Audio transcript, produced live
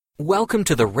Welcome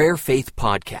to the Rare Faith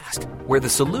Podcast, where the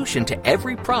solution to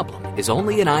every problem is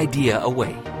only an idea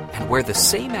away, and where the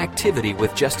same activity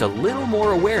with just a little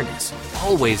more awareness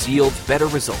always yields better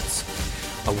results.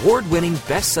 Award-winning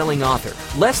best-selling author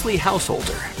Leslie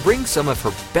Householder brings some of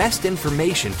her best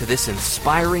information to this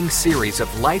inspiring series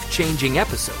of life-changing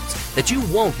episodes that you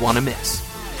won't want to miss.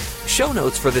 Show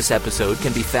notes for this episode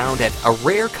can be found at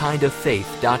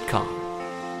ararekindoffaith.com.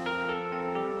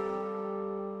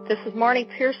 This is Marnie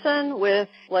Pearson with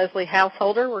Leslie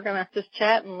Householder. We're going to just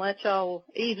chat and let y'all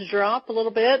eavesdrop a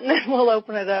little bit, and then we'll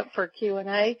open it up for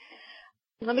Q&A.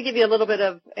 Let me give you a little bit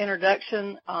of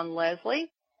introduction on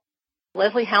Leslie.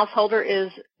 Leslie Householder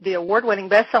is the award-winning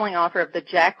best-selling author of The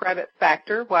Jackrabbit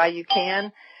Factor, Why You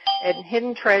Can, and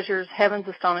Hidden Treasures, Heaven's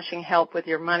Astonishing Help with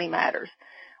Your Money Matters.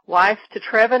 Wife to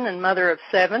Trevin and mother of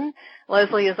 7,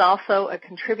 Leslie is also a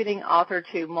contributing author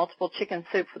to multiple Chicken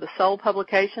Soup for the Soul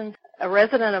publications. A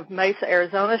resident of Mesa,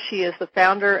 Arizona, she is the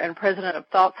founder and president of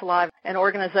Thoughts Alive, an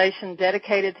organization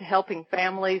dedicated to helping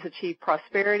families achieve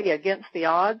prosperity against the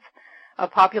odds. A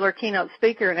popular keynote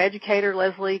speaker and educator,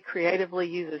 Leslie creatively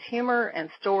uses humor and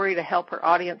story to help her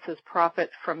audiences profit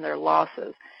from their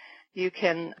losses. You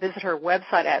can visit her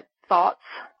website at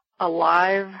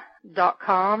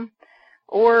thoughtsalive.com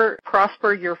or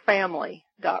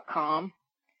prosperyourfamily.com.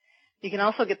 You can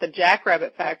also get the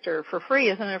Jackrabbit Factor for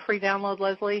free. Isn't it a free download,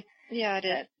 Leslie? Yeah, it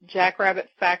is.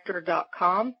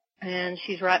 Jackrabbitfactor.com, and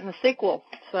she's writing the sequel.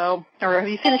 So, or have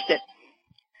you finished it?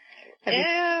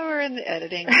 We're in the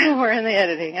editing. We're in the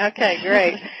editing. Okay,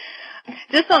 great.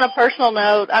 Just on a personal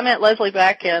note, I met Leslie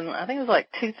back in, I think it was like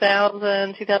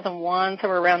 2000, 2001,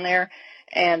 somewhere around there.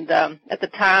 And at the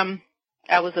time,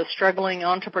 I was a struggling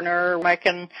entrepreneur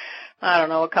making, I don't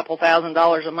know, a couple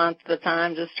 $1,000s a month at the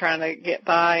time, just trying to get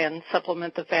by and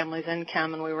supplement the family's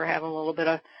income. And we were having a little bit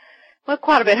of,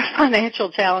 quite a bit of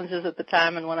financial challenges at the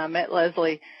time. And when I met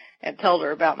Leslie and told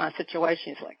her about my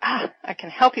situation, she's like, I can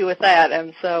help you with that.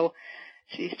 And so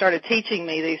she started teaching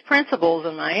me these principles,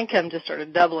 and my income just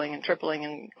started doubling and tripling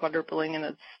and quadrupling, and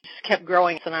it just kept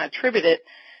growing. And I attribute it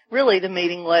really to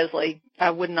meeting Leslie. I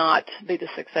would not be the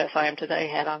success I am today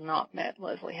had I not met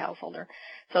Leslie Householder.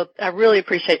 So I really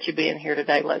appreciate you being here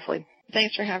today, Leslie.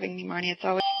 Thanks for having me, Marnie. It's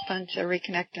always fun to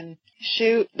reconnect and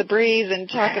shoot the breeze and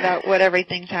talk about what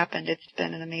everything's happened. It's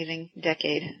been an amazing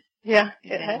decade. Yeah,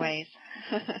 in many ways.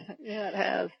 Yeah, it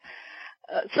has.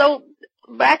 So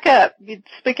back up,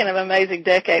 speaking of amazing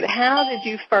decade, how did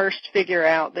you first figure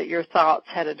out that your thoughts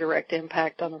had a direct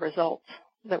impact on the results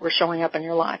that were showing up in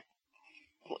your life?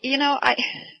 You know,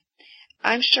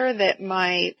 I'm sure that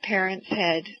my parents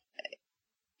had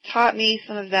taught me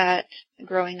some of that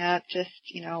growing up, just,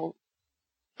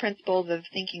 principles of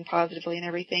thinking positively and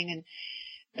everything.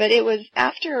 But it was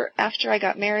after I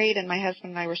got married and my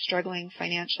husband and I were struggling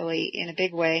financially in a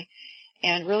big way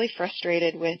and really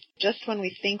frustrated with just when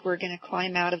we think we're going to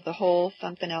climb out of the hole,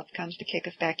 something else comes to kick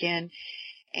us back in,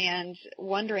 and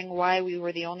wondering why we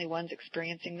were the only ones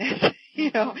experiencing this.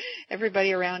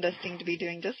 Everybody around us seemed to be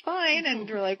doing just fine, and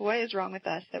we're like, what is wrong with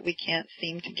us that we can't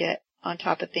seem to get on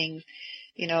top of things?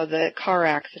 The car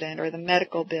accident or the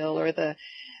medical bill or the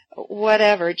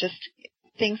whatever, just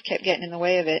things kept getting in the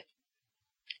way of it.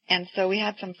 And so we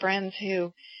had some friends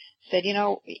who said, you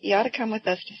ought to come with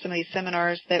us to some of these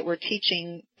seminars that were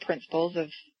teaching principles of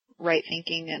right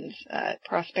thinking and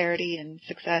prosperity and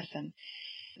success. And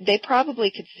they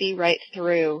probably could see right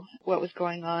through what was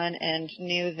going on and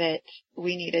knew that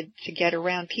we needed to get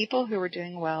around people who were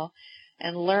doing well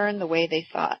and learn the way they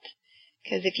thought.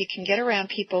 Because if you can get around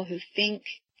people who think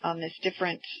on this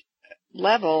different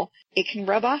level, it can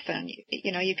rub off on you.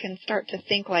 You can start to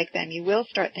think like them. You will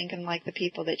start thinking like the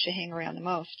people that you hang around the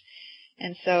most.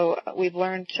 And so we've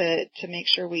learned to make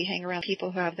sure we hang around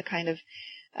people who have the kind of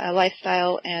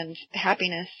lifestyle and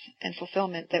happiness and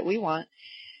fulfillment that we want.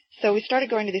 So we started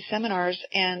going to these seminars,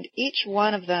 and each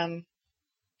one of them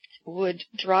would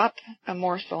drop a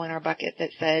morsel in our bucket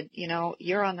that said,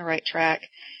 you're on the right track.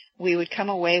 We would come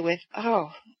away with,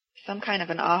 some kind of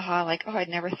an aha, like, I'd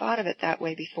never thought of it that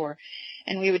way before.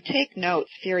 And we would take notes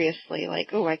furiously,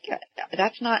 like,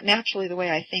 that's not naturally the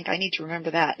way I think. I need to remember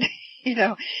that,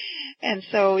 And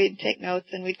so we'd take notes,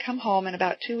 and we'd come home, and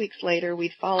about 2 weeks later,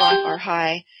 we'd fall off our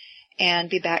high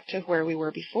and be back to where we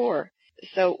were before.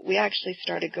 So we actually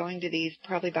started going to these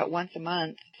probably about once a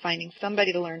month, finding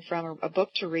somebody to learn from, or a book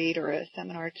to read, or a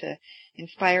seminar to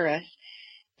inspire us.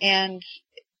 And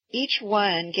each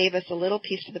one gave us a little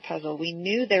piece of the puzzle. We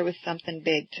knew there was something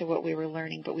big to what we were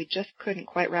learning, but we just couldn't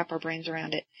quite wrap our brains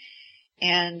around it.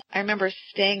 And I remember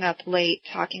staying up late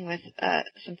talking with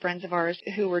some friends of ours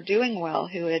who were doing well,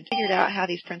 who had figured out how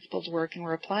these principles work and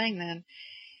were applying them.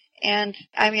 And,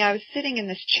 I mean, I was sitting in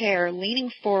this chair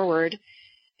leaning forward,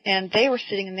 and they were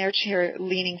sitting in their chair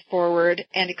leaning forward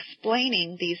and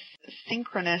explaining these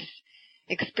synchronous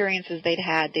experiences they'd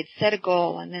had. They'd set a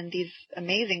goal, and then these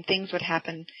amazing things would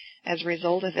happen as a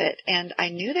result of it. And I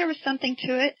knew there was something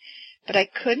to it, but I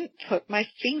couldn't put my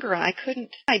finger on it. I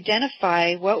couldn't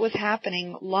identify what was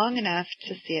happening long enough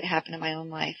to see it happen in my own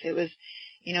life. It was,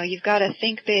 you know, you've got to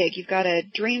think big, you've got to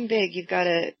dream big, you've got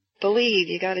to believe,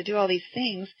 you've got to do all these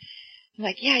things. I'm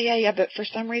like, yeah, but for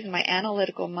some reason my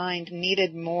analytical mind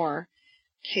needed more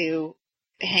to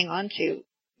hang on to.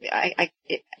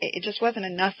 It just wasn't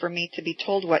enough for me to be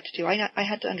told what to do. I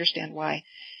had to understand why.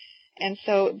 And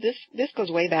so this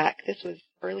goes way back. This was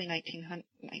early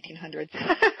 1900s.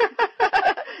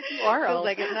 You are old.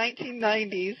 It was like in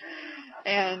 1990s.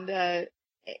 And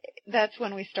that's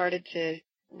when we started to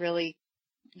really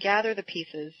gather the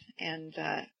pieces. And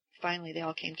finally they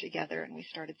all came together and we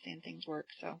started seeing things work.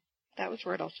 So that was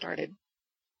where it all started.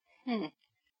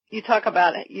 You talk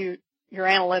about it. Your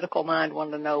analytical mind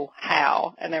wanted to know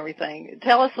how and everything.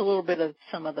 Tell us a little bit of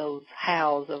some of those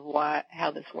hows of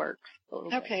how this works.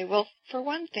 Okay, well, for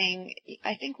one thing,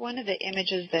 I think one of the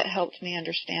images that helped me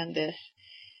understand this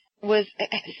was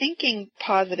thinking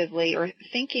positively, or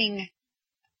thinking,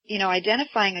 you know,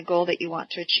 identifying a goal that you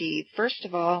want to achieve. First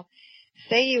of all,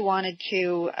 say you wanted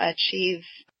to achieve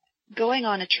going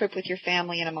on a trip with your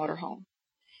family in a motorhome.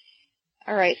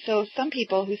 All right, so some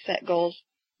people who set goals,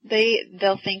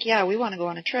 they'll think, yeah, we want to go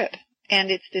on a trip. And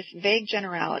it's this vague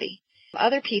generality.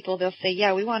 Other people, they'll say,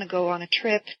 yeah, we want to go on a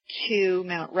trip to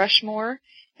Mount Rushmore,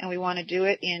 and we want to do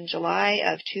it in July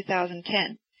of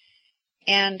 2010.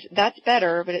 And that's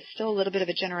better, but it's still a little bit of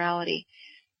a generality.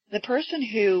 The person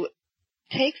who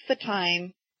takes the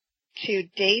time to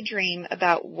daydream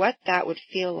about what that would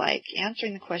feel like,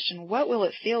 answering the question, what will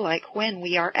it feel like when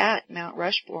we are at Mount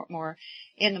Rushmore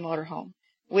in the motorhome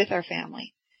with our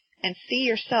family? And see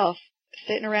yourself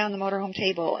sitting around the motorhome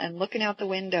table and looking out the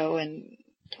window and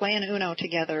playing Uno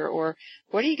together, or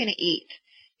what are you going to eat?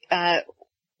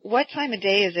 What time of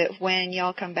day is it when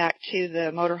y'all come back to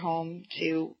the motorhome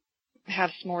to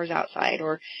have s'mores outside?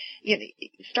 Or you know,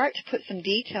 start to put some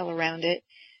detail around it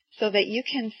so that you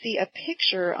can see a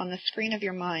picture on the screen of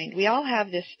your mind. We all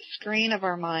have this screen of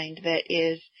our mind that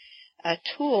is a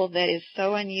tool that is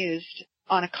so unused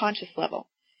on a conscious level.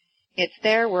 It's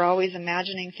there. We're always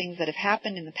imagining things that have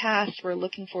happened in the past. We're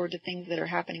looking forward to things that are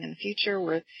happening in the future.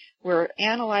 We're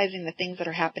analyzing the things that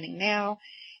are happening now,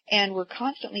 and we're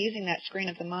constantly using that screen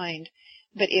of the mind.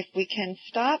 But if we can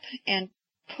stop and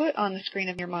put on the screen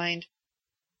of your mind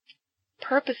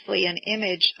purposely an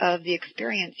image of the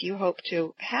experience you hope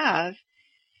to have,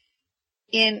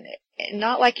 in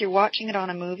not like you're watching it on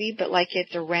a movie, but like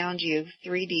it's around you,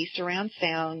 3D surround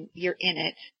sound, you're in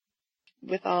it,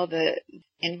 with all the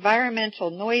environmental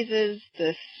noises,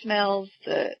 the smells,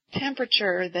 the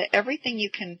temperature, everything you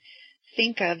can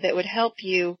think of that would help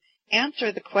you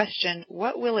answer the question,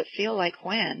 what will it feel like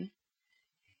when?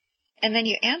 And then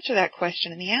you answer that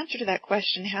question, and the answer to that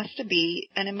question has to be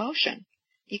an emotion.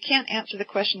 You can't answer the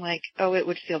question like, oh, it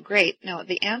would feel great. No,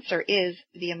 the answer is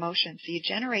the emotion. So you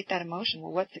generate that emotion.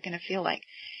 Well, what's it going to feel like?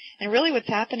 And really what's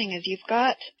happening is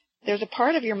there's a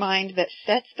part of your mind that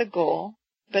sets the goal,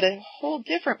 but a whole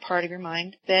different part of your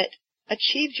mind that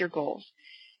achieves your goals.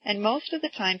 And most of the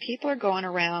time, people are going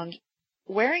around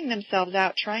wearing themselves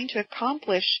out trying to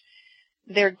accomplish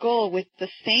their goal with the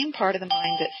same part of the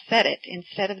mind that set it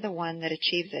instead of the one that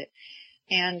achieves it.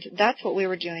 And that's what we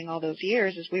were doing all those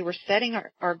years, is we were setting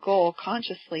our goal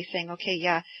consciously, saying, okay,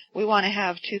 yeah, we want to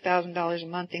have $2,000 a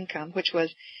month income, which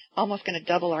was almost going to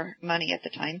double our money at the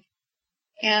time.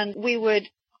 And we would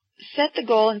set the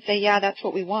goal and say, yeah, that's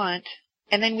what we want.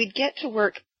 And then we'd get to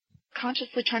work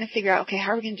consciously trying to figure out, okay,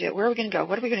 how are we going to do it? Where are we going to go?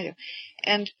 What are we going to do?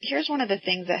 And here's one of the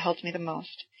things that helped me the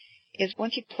most, is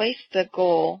once you place the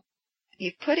goal,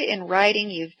 you've put it in writing,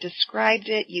 you've described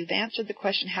it, you've answered the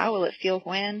question, how will it feel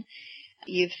when?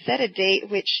 You've set a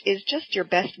date, which is just your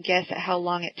best guess at how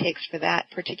long it takes for that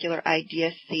particular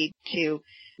idea seed to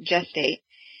gestate.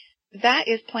 That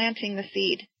is planting the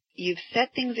seed. You've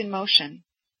set things in motion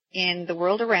in the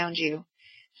world around you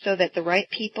so that the right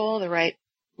people, the right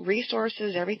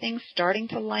resources, everything's starting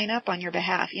to line up on your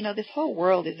behalf. You know, this whole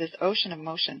world is this ocean of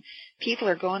motion. People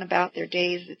are going about their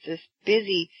days. It's this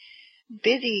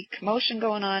busy commotion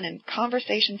going on and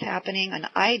conversations happening and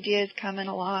ideas coming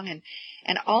along and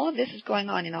all of this is going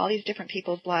on in all these different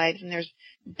people's lives, and there's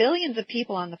billions of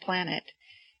people on the planet,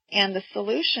 and the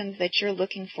solutions that you're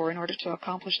looking for in order to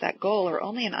accomplish that goal are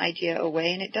only an idea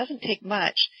away, and it doesn't take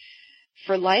much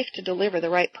for life to deliver the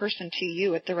right person to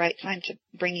you at the right time to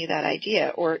bring you that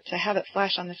idea or to have it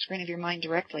flash on the screen of your mind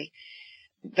directly.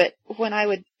 But when I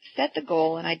would set the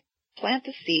goal and I'd plant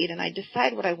the seed and I'd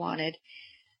decide what I wanted,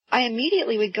 I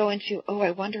immediately would go into, oh,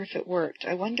 I wonder if it worked.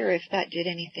 I wonder if that did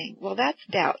anything. Well, that's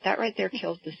doubt. That right there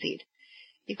kills the seed.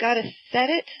 You've got to set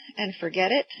it and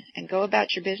forget it and go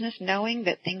about your business knowing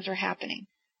that things are happening.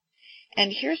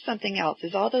 And here's something else,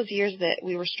 is all those years that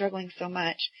we were struggling so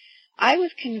much, I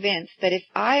was convinced that if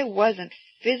I wasn't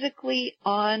physically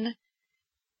on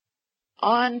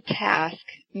task,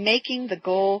 making the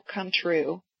goal come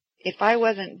true, if I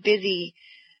wasn't busy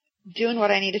doing what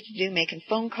I needed to do, making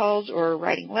phone calls or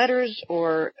writing letters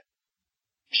or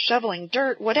shoveling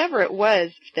dirt, whatever it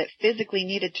was that physically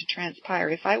needed to transpire,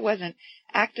 if I wasn't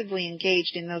actively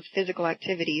engaged in those physical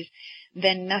activities,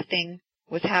 then nothing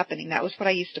was happening. That was what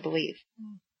I used to believe.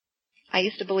 I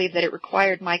used to believe that it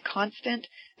required my constant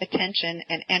attention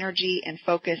and energy and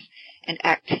focus and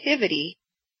activity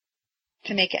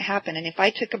to make it happen. And if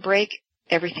I took a break,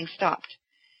 everything stopped.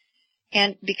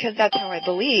 And because that's how I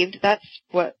believed, that's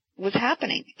what was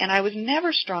happening. And I was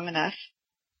never strong enough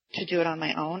to do it on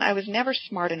my own. I was never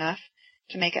smart enough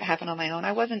to make it happen on my own.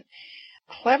 I wasn't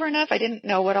clever enough. I didn't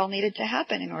know what all needed to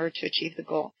happen in order to achieve the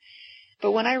goal.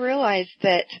 But when I realized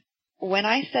that when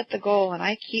I set the goal and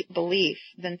I keep belief,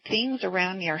 then things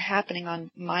around me are happening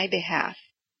on my behalf.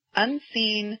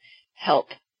 Unseen help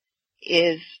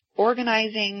is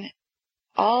organizing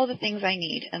all the things I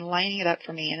need and lining it up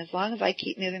for me. And as long as I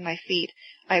keep moving my feet,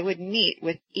 I would meet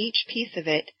with each piece of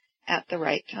it at the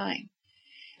right time.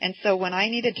 And so when I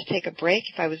needed to take a break,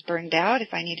 if I was burned out,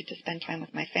 if I needed to spend time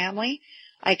with my family,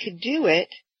 I could do it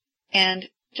and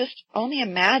just only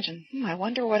imagine, I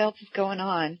wonder what else is going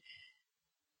on,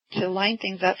 to line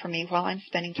things up for me while I'm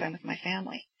spending time with my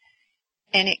family.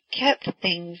 And it kept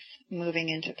things moving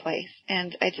into place.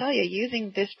 And I tell you,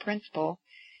 using this principle,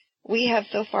 we have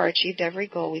so far achieved every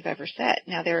goal we've ever set.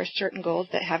 Now, there are certain goals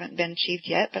that haven't been achieved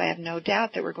yet, but I have no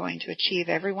doubt that we're going to achieve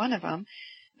every one of them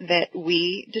that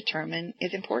we determine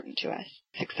is important to us.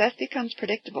 Success becomes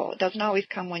predictable. It doesn't always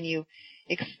come when you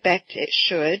expect it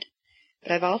should,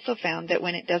 but I've also found that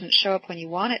when it doesn't show up when you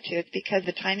want it to, it's because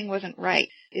the timing wasn't right.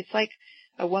 It's like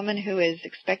a woman who is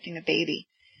expecting a baby.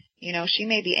 You know, she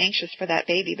may be anxious for that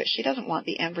baby, but she doesn't want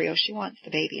the embryo. She wants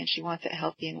the baby, and she wants it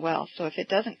healthy and well. So if it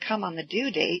doesn't come on the due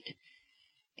date,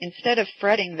 instead of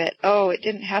fretting that, oh, it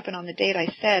didn't happen on the date I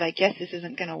said, I guess this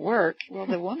isn't going to work, well,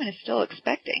 the woman is still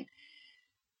expecting.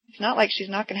 It's not like she's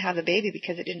not going to have the baby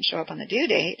because it didn't show up on the due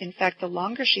date. In fact, the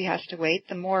longer she has to wait,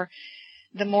 the more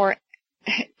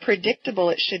predictable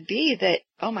it should be that,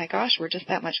 oh my gosh, we're just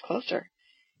that much closer.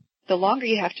 The longer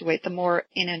you have to wait, the more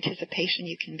in anticipation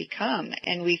you can become.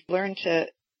 And we've learned to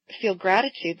feel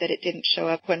gratitude that it didn't show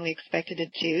up when we expected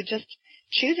it to, just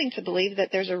choosing to believe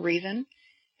that there's a reason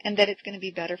and that it's going to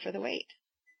be better for the wait.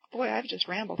 Boy, I've just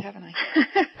rambled, haven't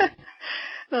I?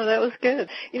 No, that was good.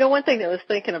 You know, one thing that I was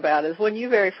thinking about is when you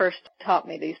very first taught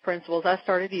me these principles, I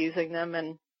started using them,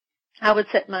 and I would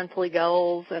set monthly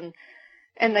goals, and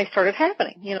they started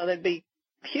happening. You know, there'd be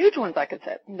huge ones I could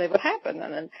set, and they would happen.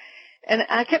 And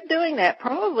I kept doing that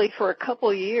probably for a couple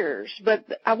of years. But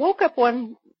I woke up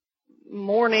one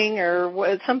morning or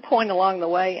at some point along the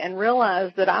way and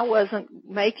realized that I wasn't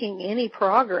making any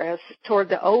progress toward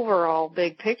the overall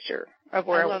big picture of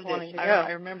where I was wanting to go.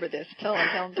 I remember this. Tell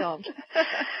them.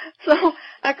 So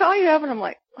I call you up and I'm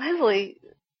like, Leslie,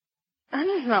 I'm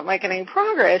just not making any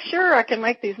progress. Sure, I can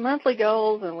make these monthly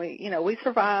goals and we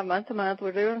survive month to month.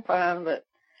 We're doing fine, but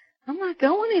I'm not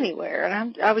going anywhere.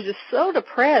 And I was just so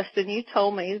depressed, and you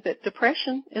told me that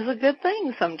depression is a good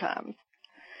thing sometimes.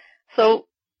 So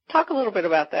talk a little bit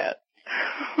about that.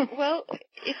 Well,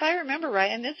 if I remember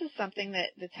right, and this is something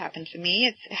that's happened to me,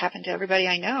 it's happened to everybody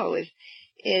I know,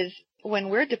 is when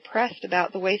we're depressed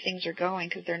about the way things are going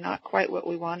because they're not quite what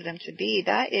we wanted them to be,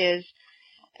 that is,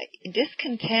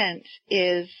 discontent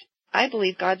is, I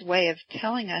believe, God's way of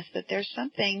telling us that there's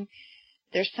something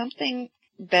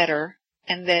better,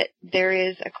 and that there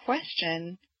is a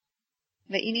question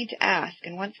that you need to ask.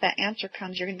 And once that answer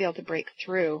comes, you're going to be able to break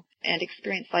through and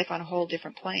experience life on a whole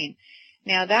different plane.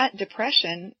 Now, that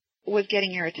depression was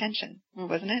getting your attention,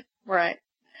 wasn't it? Right.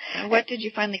 And what did you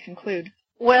finally conclude?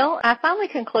 Well, I finally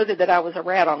concluded that I was a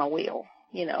rat on a wheel.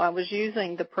 You know, I was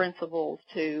using the principles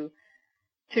to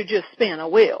just spin a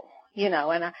wheel, and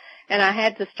I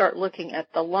had to start looking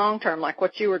at the long term, like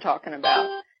what you were talking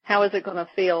about. How is it going to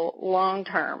feel long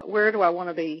term? Where do I want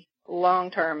to be long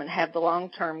term and have the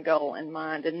long term goal in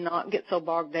mind and not get so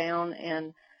bogged down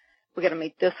and we got to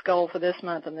meet this goal for this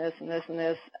month and this and this and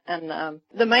this. And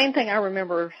the main thing I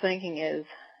remember thinking is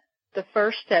the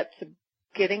first step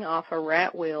getting off a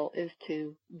rat wheel is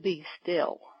to be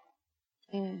still.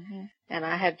 Mm-hmm. And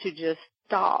I had to just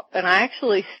stop. And I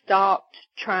actually stopped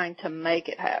trying to make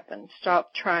it happen,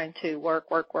 stopped trying to work.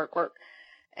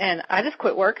 And I just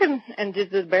quit working and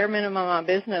did the bare minimum of my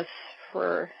business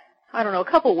for, I don't know, a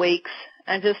couple weeks.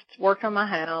 I just worked on my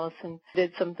house and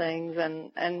did some things,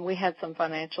 and we had some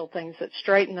financial things that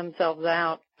straightened themselves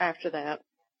out after that.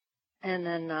 And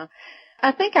then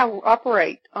I think I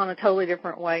operate on a totally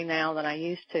different way now than I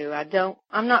used to.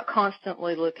 I'm not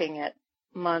constantly looking at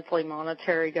monthly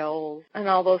monetary goals and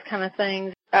all those kind of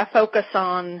things. I focus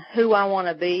on who I want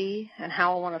to be and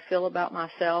how I want to feel about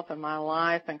myself and my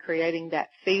life and creating that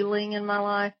feeling in my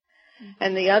life.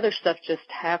 And the other stuff just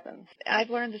happens.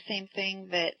 I've learned the same thing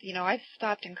that, I've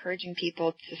stopped encouraging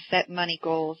people to set money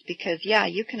goals because, yeah,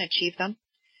 you can achieve them,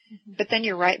 but then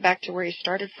you're right back to where you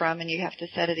started from and you have to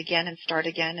set it again and start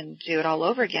again and do it all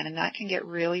over again, and that can get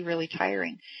really, really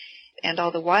tiring. And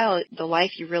all the while, the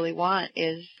life you really want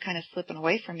is kind of slipping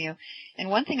away from you.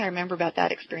 And one thing I remember about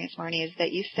that experience, Marnie, is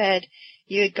that you said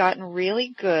you had gotten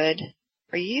really good,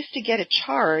 or you used to get a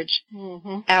charge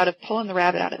out of pulling the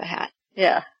rabbit out of the hat.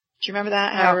 Yeah. Do you remember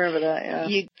that? I remember that, yeah.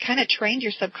 You kind of trained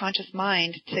your subconscious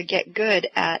mind to get good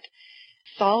at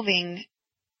solving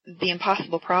the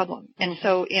impossible problem. And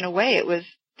so, in a way, it was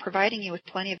providing you with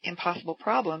plenty of impossible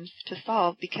problems to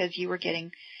solve because you were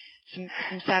getting some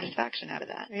satisfaction out of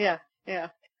that. Yeah, yeah.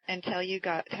 Until you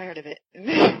got tired of it.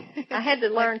 I had to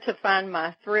learn to find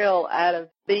my thrill out of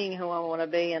being who I want to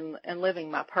be and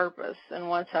living my purpose. And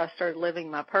once I started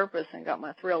living my purpose and got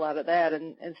my thrill out of that,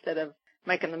 and instead of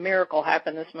making the miracle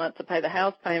happen this month to pay the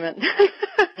house payment,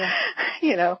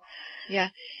 Yeah.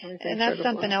 And that's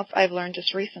something else I've learned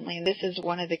just recently, and this is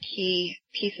one of the key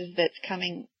pieces that's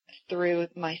coming through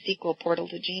my sequel, Portal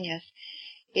to Genius,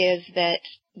 is that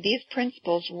these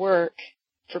principles work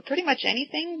for pretty much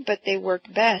anything, but they work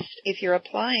best if you're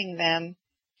applying them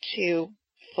to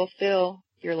fulfill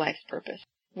your life's purpose.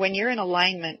 When you're in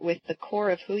alignment with the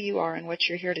core of who you are and what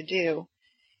you're here to do,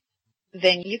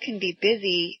 then you can be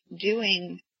busy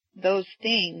doing those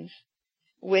things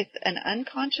with an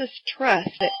unconscious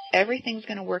trust that everything's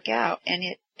going to work out, and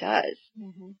it does.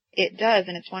 Mm-hmm. It does,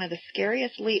 and it's one of the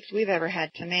scariest leaps we've ever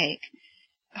had to make,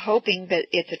 hoping that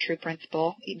it's a true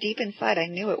principle. Deep inside, I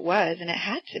knew it was, and it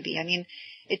had to be. I mean,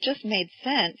 it just made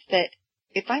sense that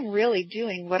if I'm really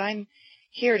doing what I'm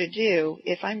here to do,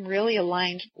 if I'm really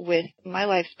aligned with my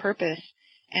life's purpose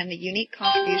and the unique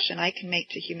contribution I can make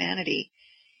to humanity,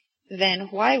 then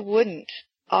why wouldn't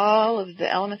all of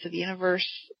the elements of the universe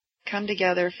come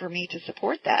together for me to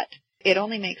support that? It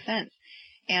only makes sense.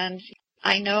 And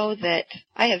I know that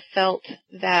I have felt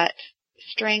that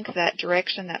strength, that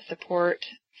direction, that support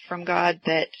from God,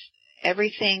 that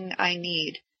everything I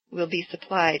need will be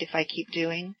supplied if I keep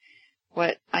doing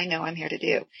what I know I'm here to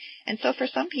do. And so for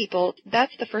some people,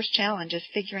 that's the first challenge, is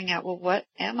figuring out, well, what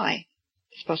am I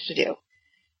supposed to do?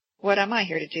 What am I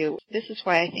here to do? This is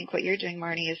why I think what you're doing,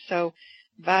 Marnie, is so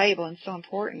valuable and so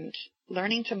important,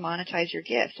 learning to monetize your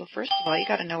gifts. Well, first of all, you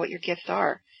got to know what your gifts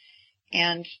are.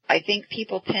 And I think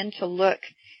people tend to look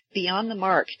beyond the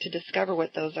mark to discover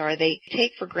what those are. They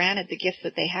take for granted the gifts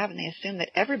that they have, and they assume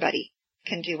that everybody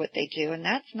can do what they do, and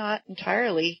that's not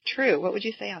entirely true. What would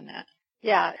you say on that?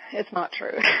 Yeah, it's not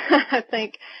true. I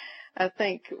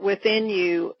think within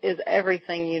you is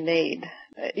everything you need.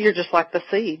 You're just like the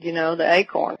seed, the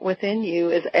acorn. Within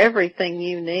you is everything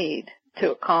you need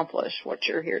to accomplish what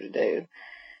you're here to do.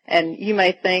 And you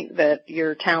may think that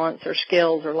your talents or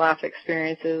skills or life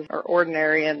experiences are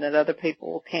ordinary and that other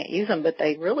people can't use them, but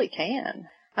they really can.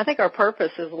 I think our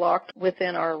purpose is locked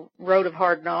within our road of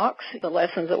hard knocks, the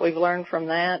lessons that we've learned from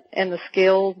that, and the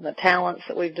skills and the talents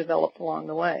that we've developed along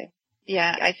the way.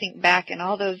 Yeah, I think back in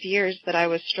all those years that I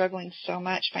was struggling so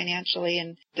much financially,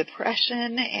 and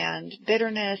depression and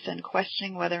bitterness and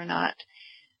questioning whether or not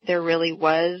there really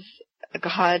was a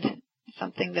God,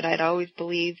 something that I'd always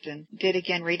believed and did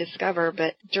again rediscover.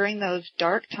 But during those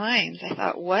dark times, I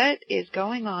thought, what is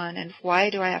going on and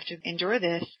why do I have to endure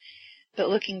this? But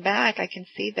looking back, I can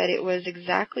see that it was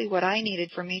exactly what I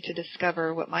needed for me to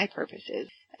discover what my purpose is.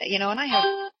 And I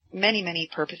have many, many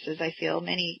purposes, I feel,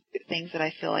 many things that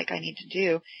I feel like I need to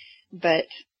do. But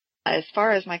as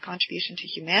far as my contribution to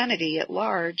humanity at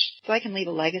large, so I can leave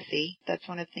a legacy, that's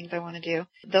one of the things I want to do.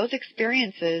 Those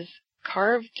experiences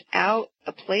carved out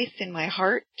a place in my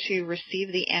heart to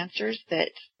receive the answers that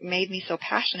made me so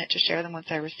passionate to share them once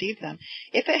I received them.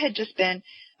 If it had just been,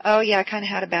 oh yeah, I kind of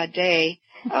had a bad day,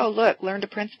 oh look, learned a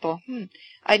principle,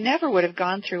 I never would have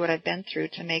gone through what I've been through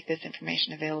to make this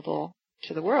information available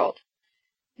to the world.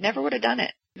 Never would have done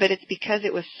it. But it's because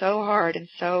it was so hard and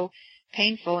so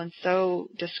painful and so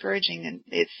discouraging, and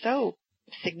it's so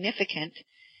significant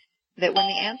that when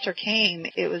the answer came,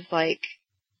 it was like,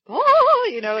 oh,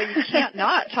 you can't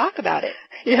not talk about it.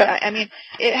 Yeah. I mean,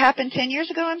 it happened 10 years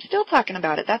ago. I'm still talking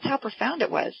about it. That's how profound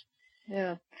it was.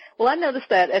 Yeah. Well, I noticed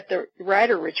that at the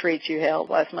writer retreats you held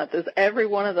last month, is every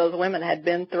one of those women had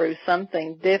been through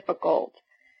something difficult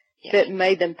that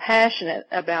made them passionate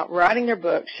about writing their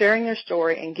book, sharing their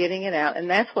story, and getting it out, and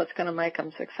that's what's going to make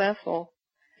them successful.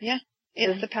 Yeah,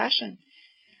 it's the passion.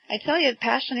 I tell you,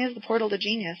 passion is the portal to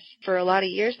genius. For a lot of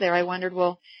years there, I wondered,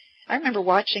 I remember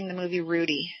watching the movie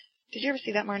Rudy. Did you ever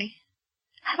see that, Marnie?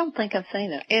 I don't think I've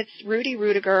seen it. It's Rudy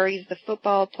Rudiger. He's the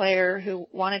football player who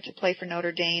wanted to play for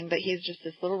Notre Dame, but he's just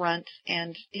this little runt,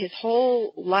 and his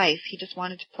whole life he just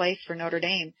wanted to play for Notre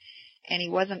Dame. And he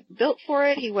wasn't built for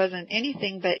it. He wasn't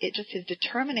anything, but it just his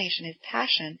determination, his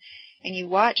passion. And you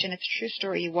watch, and it's a true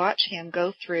story, you watch him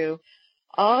go through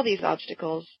all these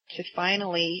obstacles to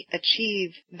finally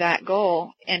achieve that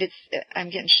goal. And I'm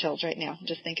getting chills right now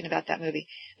just thinking about that movie.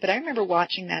 But I remember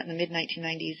watching that in the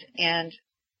mid-1990s and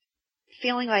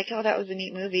feeling like, oh, that was a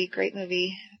neat movie, great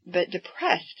movie, but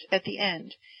depressed at the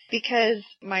end. Because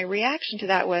my reaction to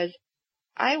that was,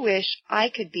 I wish I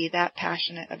could be that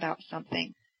passionate about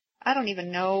something. I don't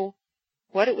even know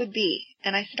what it would be.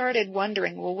 And I started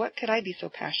wondering, what could I be so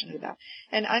passionate about?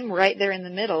 And I'm right there in the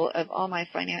middle of all my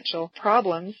financial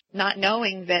problems, not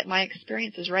knowing that my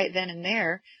experiences right then and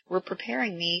there were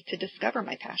preparing me to discover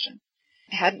my passion.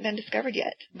 It hadn't been discovered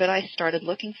yet, but I started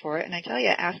looking for it. And I tell you,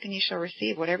 ask and you shall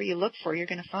receive. Whatever you look for, you're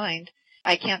going to find.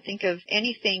 I can't think of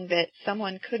anything that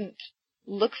someone couldn't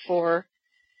look for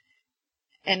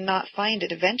and not find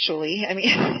it eventually. I mean,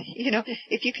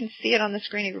 if you can see it on the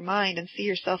screen of your mind and see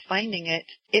yourself finding it,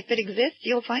 if it exists,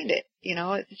 you'll find it.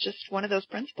 It's just one of those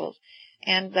principles.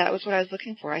 And that was what I was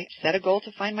looking for. I set a goal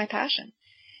to find my passion.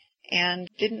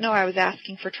 And didn't know I was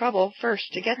asking for trouble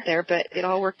first to get there, but it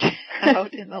all worked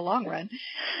out in the long run.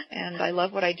 And I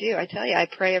love what I do. I tell you, I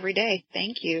pray every day,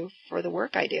 thank you for the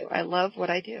work I do. I love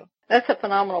what I do. That's a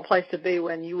phenomenal place to be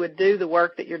when you would do the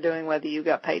work that you're doing, whether you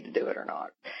got paid to do it or not.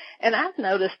 And I've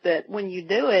noticed that when you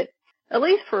do it, at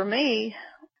least for me,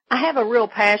 I have a real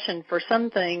passion for some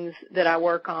things that I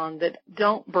work on that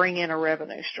don't bring in a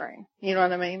revenue stream. You know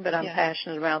what I mean? But I'm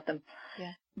passionate about them.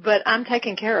 Yeah. But I'm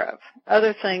taken care of.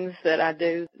 Other things that I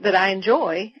do that I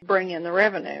enjoy bring in the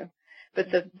revenue.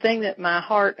 But the thing that my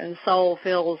heart and soul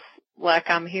feels like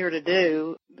I'm here to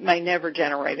do may never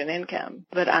generate an income,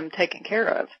 but I'm taken care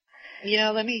of.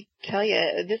 Let me tell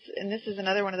you, this is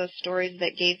another one of those stories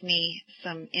that gave me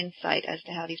some insight as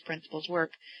to how these principles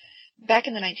work. Back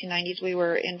in the 1990s, we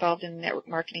were involved in a network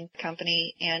marketing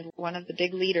company, and one of the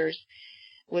big leaders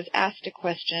was asked a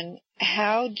question,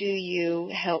 how do you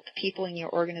help people in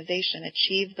your organization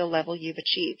achieve the level you've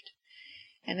achieved?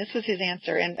 And this was his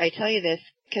answer, and I tell you this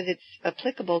because it's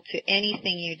applicable to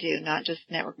anything you do, not just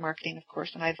network marketing, of course,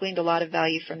 and I've gleaned a lot of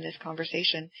value from this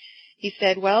conversation. He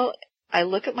said, I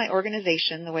look at my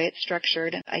organization, the way it's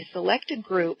structured, and I select a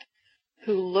group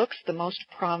who looks the most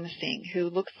promising, who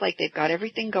looks like they've got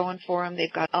everything going for them.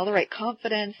 They've got all the right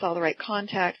confidence, all the right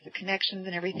contacts, the connections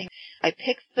and everything. I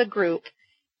pick the group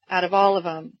out of all of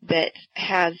them that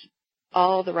has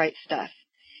all the right stuff.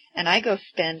 And I go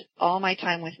spend all my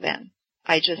time with them.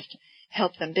 I just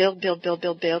help them build.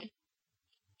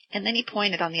 And then he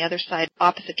pointed on the other side,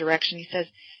 opposite direction. He says,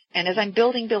 and as I'm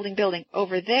building,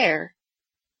 over there,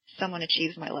 someone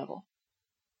achieves my level.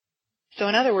 So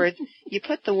in other words, you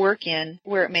put the work in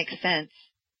where it makes sense,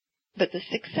 but the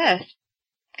success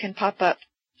can pop up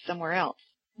somewhere else.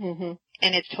 Mm-hmm.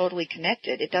 And it's totally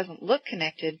connected. It doesn't look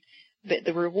connected, but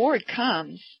the reward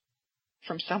comes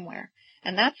from somewhere.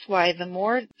 And that's why the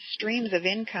more streams of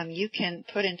income you can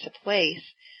put into place,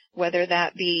 whether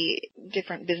that be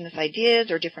different business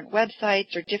ideas or different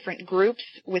websites or different groups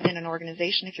within an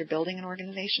organization, if you're building an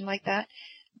organization like that,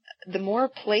 the more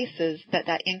places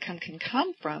that income can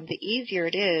come from, the easier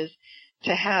it is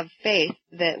to have faith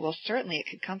that, certainly it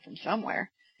could come from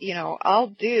somewhere.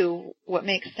 I'll do what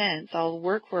makes sense. I'll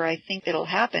work where I think it'll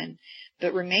happen,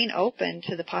 but remain open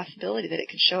to the possibility that it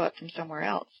could show up from somewhere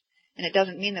else. And it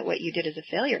doesn't mean that what you did is a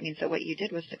failure. It means that what you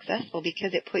did was successful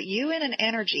because it put you in an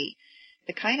energy,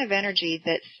 the kind of energy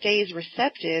that stays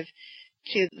receptive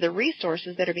to the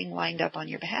resources that are being lined up on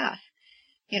your behalf.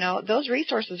 Those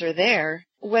resources are there,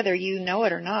 whether you know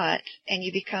it or not, and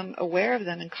you become aware of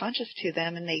them and conscious to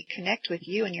them, and they connect with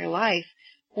you in your life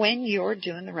when you're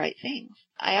doing the right things.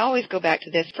 I always go back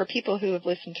to this. For people who have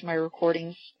listened to my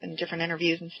recordings and different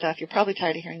interviews and stuff, you're probably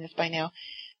tired of hearing this by now.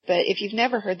 But if you've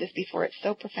never heard this before, it's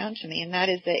so profound to me, and that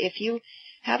is that if you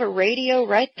have a radio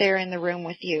right there in the room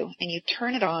with you, and you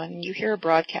turn it on, and you hear a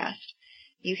broadcast,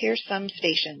 you hear some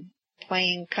station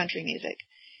playing country music,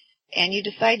 and you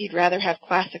decide you'd rather have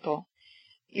classical,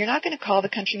 you're not going to call the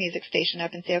country music station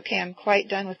up and say, okay, I'm quite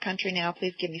done with country now,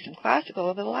 please give me some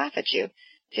classical. They'll laugh at you.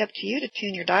 It's up to you to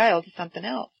tune your dial to something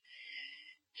else.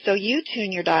 So you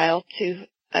tune your dial to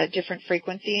a different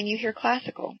frequency and you hear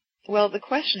classical. Well, the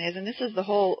question is, and this is the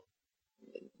whole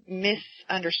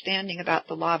misunderstanding about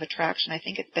the law of attraction, I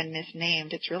think it's been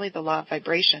misnamed, it's really the law of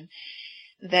vibration,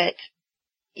 that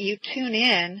you tune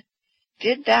in,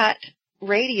 did that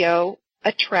radio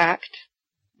attract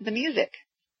the music?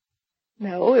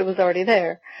 No, it was already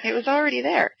there. It was already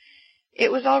there.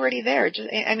 It was already there.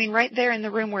 I mean, right there in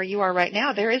the room where you are right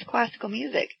now, there is classical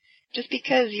music. Just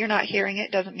because you're not hearing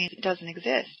it doesn't mean it doesn't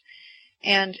exist.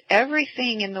 And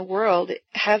everything in the world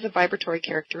has a vibratory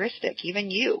characteristic, even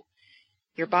you,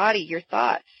 your body, your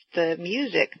thoughts, the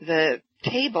music, the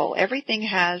table, everything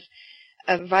has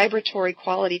a vibratory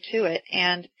quality to it.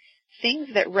 And things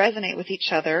that resonate with each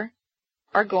other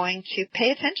are going to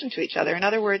pay attention to each other. In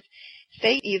other words,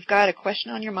 say you've got a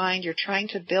question on your mind, you're trying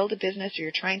to build a business, or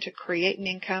you're trying to create an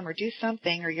income or do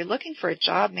something, or you're looking for a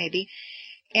job maybe,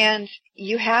 and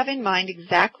you have in mind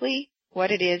exactly what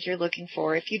it is you're looking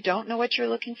for. If you don't know what you're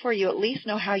looking for, you at least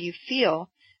know how you feel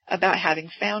about having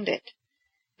found it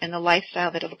and the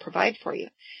lifestyle that it'll provide for you.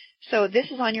 So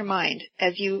this is on your mind.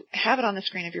 As you have it on the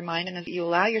screen of your mind and as you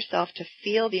allow yourself to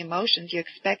feel the emotions you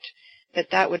expect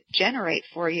that would generate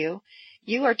for you,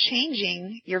 you are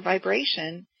changing your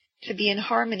vibration to be in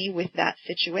harmony with that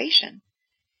situation.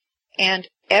 And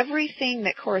everything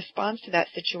that corresponds to that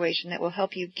situation that will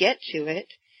help you get to it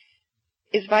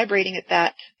is vibrating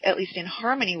at least in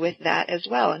harmony with that as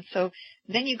well. And so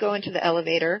then you go into the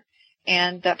elevator,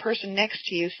 and that person next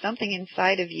to you, something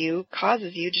inside of you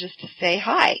causes you just to say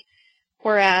hi.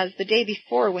 Whereas the day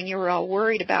before, when you were all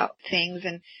worried about things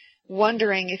and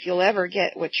wondering if you'll ever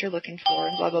get what you're looking for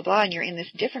and blah, blah, blah, and you're in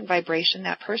this different vibration,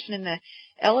 that person in the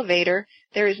elevator,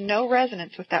 there is no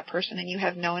resonance with that person, and you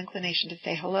have no inclination to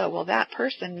say hello. Well, that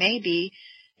person may be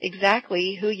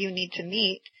exactly who you need to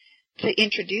meet to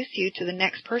introduce you to the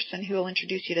next person who will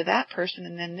introduce you to that person,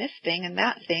 and then this thing and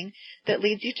that thing that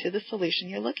leads you to the solution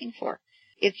you're looking for.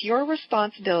 It's your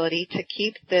responsibility to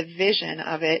keep the vision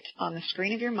of it on the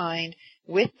screen of your mind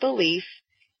with belief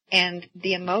and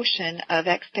the emotion of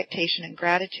expectation and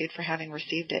gratitude for having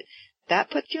received it. That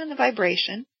puts you in the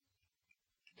vibration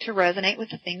to resonate with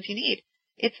the things you need.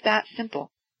 It's that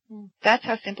simple. That's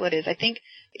how simple it is. I think,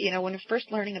 when we're first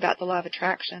learning about the law of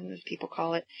attraction, as people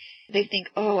call it, they think,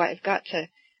 oh, I've got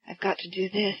to do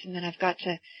this, and then I've got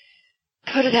to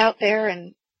put it out there,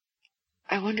 and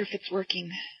I wonder if it's working.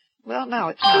 Well, no,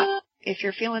 it's not. If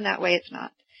you're feeling that way, it's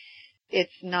not.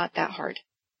 It's not that hard.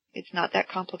 It's not that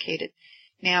complicated.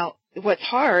 Now, what's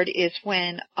hard is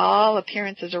when all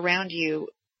appearances around you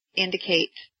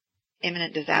indicate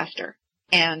imminent disaster,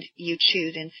 and you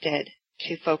choose instead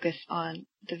to focus on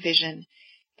the vision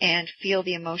and feel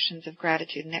the emotions of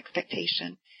gratitude and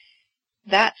expectation.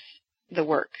 That's the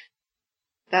work.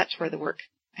 That's where the work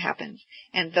happens.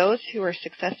 And those who are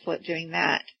successful at doing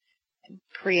that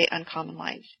create uncommon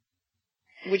lives.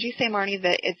 Would you say, Marnie,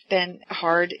 that it's been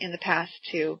hard in the past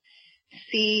to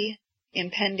see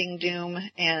impending doom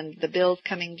and the bills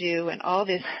coming due and all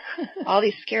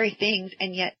these scary things,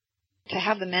 and yet to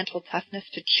have the mental toughness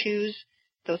to choose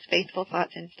those faithful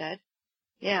thoughts instead?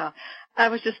 Yeah. I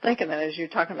was just thinking that as you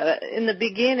were talking about it. In the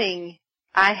beginning,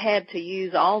 I had to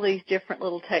use all these different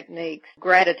little techniques,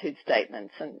 gratitude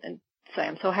statements, and say,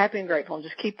 I'm so happy and grateful, and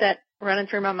just keep that running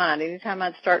through my mind. Anytime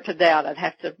I'd start to doubt, I'd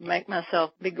have to make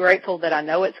myself be grateful that I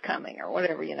know it's coming or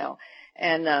whatever,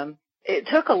 And it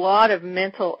took a lot of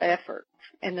mental effort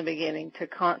in the beginning to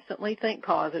constantly think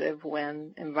positive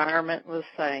when environment was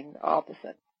saying the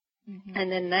opposite. Mm-hmm.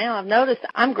 And then now I've noticed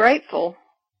I'm grateful.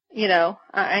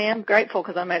 I am grateful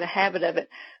because I made a habit of it,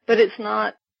 but it's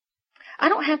not, I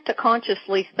don't have to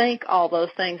consciously think all those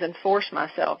things and force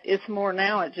myself. It's more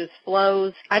now it just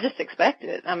flows. I just expect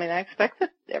it. I expect that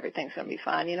everything's going to be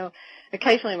fine.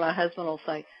 Occasionally my husband will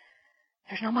say,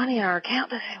 there's no money in our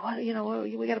account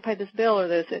today. We got to pay this bill or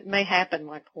this. It may happen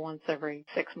like once every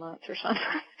 6 months or something,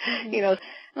 mm-hmm. And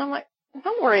I'm like,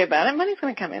 don't worry about it. Money's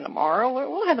going to come in tomorrow.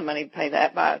 We'll have the money to pay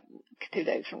that by 2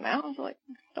 days from now. I was like,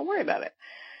 don't worry about it.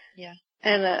 Yeah.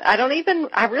 And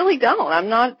I really don't. I'm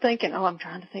not thinking, I'm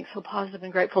trying to think so positive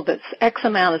and grateful that X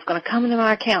amount is going to come into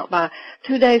my account by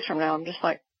 2 days from now. I'm just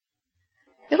like,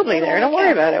 it'll be there. Don't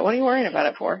worry about it. What are you worrying about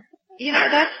it for?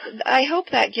 I hope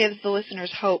that gives the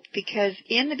listeners hope, because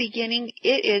in the beginning,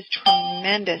 it is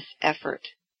tremendous effort.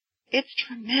 It's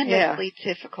tremendously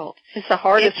difficult. It's the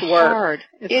hardest work.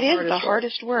 It is the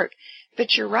hardest work.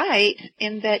 But you're right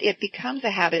in that it becomes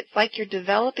a habit. It's like you're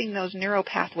developing those neural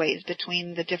pathways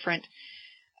between the different,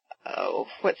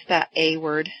 what's that A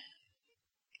word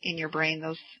in your brain,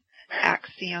 those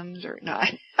axioms or not?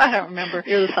 I don't remember.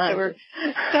 You're the scientist.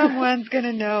 Someone's going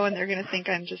to know, and they're going to think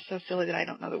I'm just so silly that I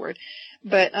don't know the word.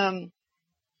 But, oh,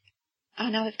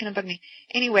 no, that's going to bug me.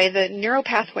 Anyway, the neural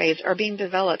pathways are being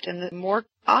developed, and the more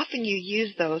often you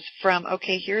use those from,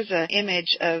 okay, here's an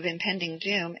image of impending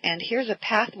doom, and here's a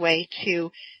pathway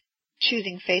to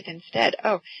choosing faith instead.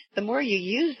 Oh, the more you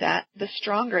use that, the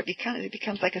stronger it becomes. It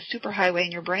becomes like a superhighway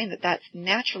in your brain that's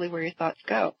naturally where your thoughts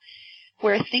go.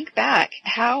 Where think back,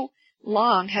 how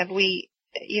long have we,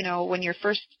 when you're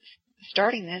first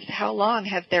starting this, how long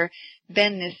have there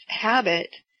been this habit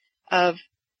of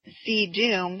see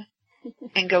doom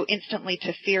and go instantly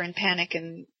to fear and panic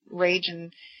and rage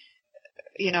and,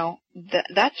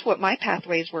 that's what my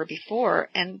pathways were before,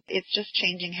 and it's just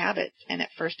changing habits. And at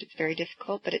first it's very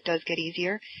difficult, but it does get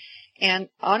easier. And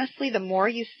honestly, the more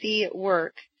you see it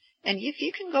work, and if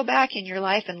you can go back in your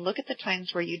life and look at the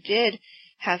times where you did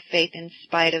have faith in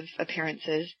spite of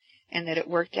appearances and that it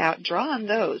worked out, draw on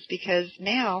those, because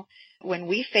now when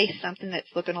we face something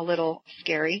that's looking a little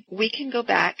scary, we can go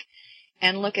back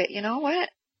and look at, what?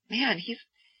 Man,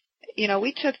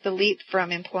 we took the leap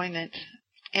from employment,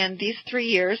 and these 3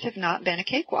 years have not been a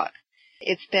cakewalk.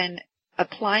 It's been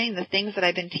applying the things that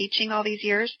I've been teaching all these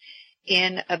years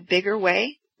in a bigger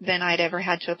way than I'd ever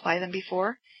had to apply them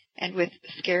before, and with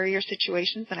scarier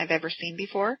situations than I've ever seen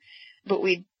before. But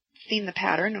we'd seen the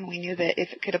pattern, and we knew that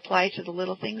if it could apply to the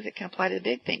little things, it can apply to the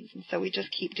big things. And so we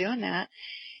just keep doing that.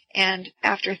 And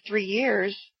after 3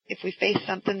 years, if we face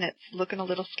something that's looking a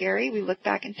little scary, we look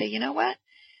back and say, you know what?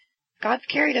 God's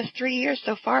carried us 3 years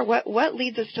so far. What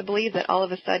leads us to believe that all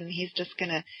of a sudden He's just going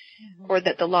to, or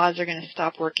that the laws are going to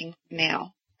stop working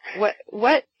now?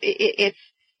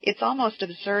 It's almost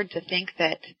absurd to think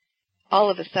that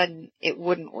all of a sudden it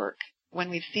wouldn't work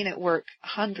when we've seen it work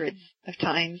hundreds of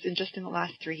times in the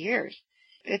last 3 years.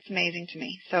 It's amazing to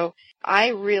me. So I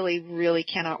really, really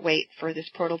cannot wait for this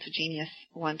Portal to Genius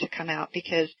one to come out,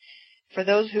 because for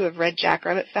those who have read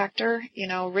Jackrabbit Factor,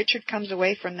 Richard comes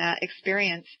away from that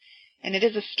experience, and it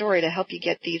is a story to help you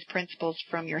get these principles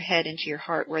from your head into your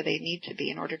heart where they need to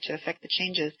be in order to affect the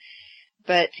changes.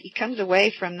 But he comes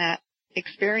away from that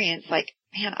experience like,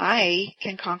 man, I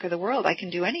can conquer the world. I can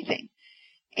do anything.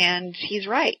 And he's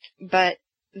right. But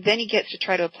then he gets to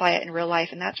try to apply it in real life,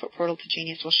 and that's what Portal to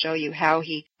Genius will show you, how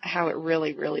it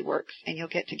really, really works. And you'll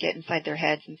get to get inside their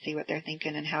heads and see what they're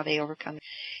thinking and how they overcome.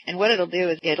 And what it'll do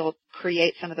is it'll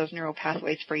create some of those neural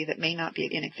pathways for you that may not be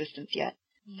in existence yet.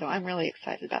 So I'm really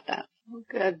excited about that. Oh,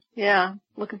 good. Yeah.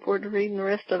 Looking forward to reading the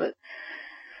rest of it.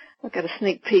 I've got a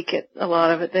sneak peek at a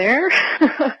lot of it there.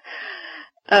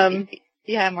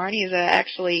 Yeah, Marnie's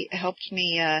actually helped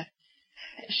me.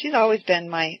 She's always been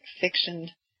my fiction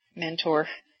mentor.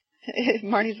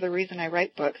 Marnie's the reason I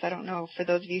write books. I don't know, for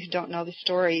those of you who don't know the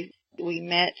story, we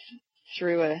met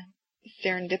through a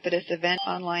serendipitous event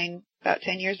online about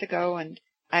 10 years ago, and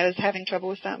I was having trouble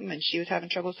with something, and she was having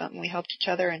trouble with something. We helped each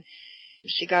other, and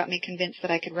she got me convinced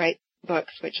that I could write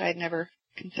books, which I had never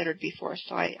considered before.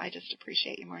 So I just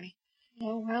appreciate you, Marnie.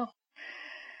 Oh, well.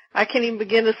 I can't even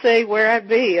begin to say where I'd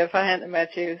be if I hadn't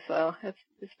met you, so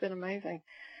it's been amazing.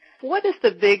 What is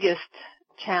the biggest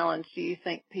challenge do you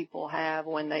think people have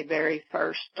when they very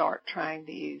first start trying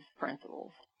to use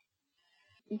principles?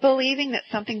 Believing that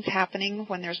something's happening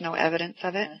when there's no evidence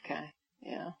of it. Okay,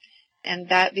 yeah. And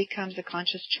that becomes a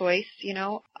conscious choice,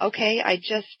 Okay, I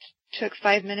just took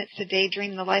 5 minutes to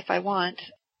daydream the life I want.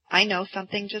 I know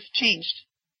something just changed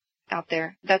out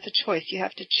there. That's a choice. You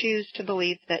have to choose to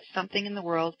believe that something in the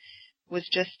world was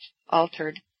just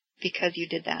altered because you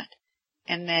did that,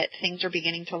 and that things are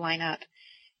beginning to line up.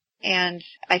 And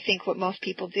I think what most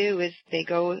people do is they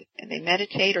go and they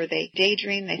meditate or they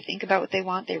daydream, they think about what they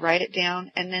want, they write it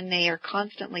down, and then they are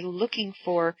constantly looking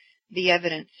for the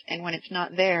evidence. And when it's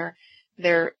not there,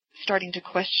 they're starting to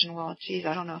question, well, geez,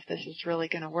 I don't know if this is really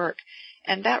going to work.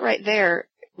 And that right there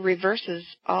reverses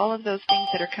all of those things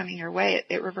that are coming your way.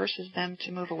 It reverses them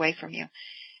to move away from you.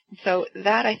 So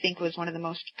that, I think, was one of the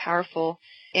most powerful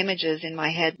images in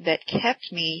my head that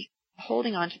kept me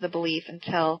holding on to the belief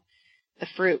until the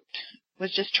fruit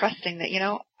was just trusting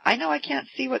that, I know I can't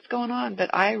see what's going on,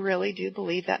 but I really do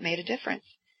believe that made a difference.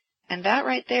 And that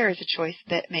right there is a choice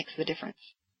that makes the difference.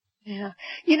 Yeah.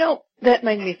 That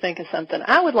made me think of something.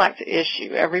 I would like to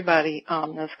issue everybody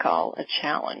on this call a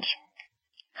challenge.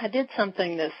 I did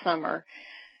something this summer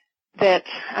that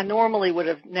I normally would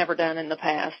have never done in the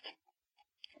past,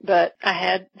 but I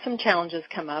had some challenges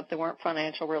come up. They weren't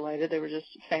financial related. They were just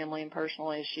family and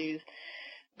personal issues.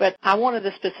 But I wanted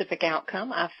a specific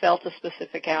outcome. I felt a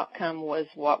specific outcome was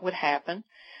what would happen.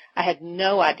 I had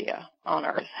no idea on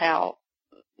earth how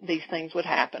these things would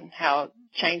happen, how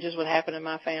changes would happen in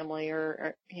my family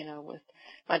or with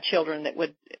my children that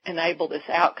would enable this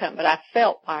outcome. But I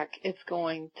felt like it's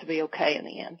going to be okay in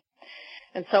the end.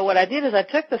 And so what I did is I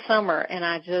took the summer and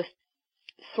I just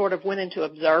sort of went into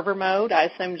observer mode. I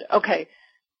assumed, okay,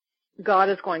 God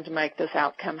is going to make this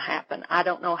outcome happen. I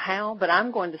don't know how, but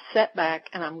I'm going to sit back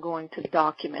and I'm going to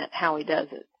document how he does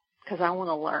it because I want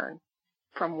to learn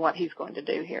from what he's going to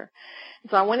do here.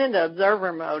 So I went into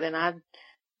observer mode and I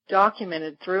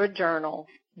documented through a journal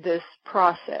this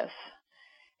process.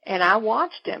 And I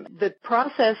watched him. The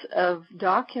process of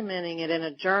documenting it in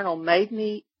a journal made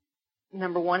me,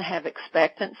 number one, have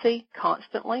expectancy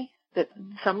constantly, that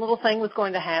some little thing was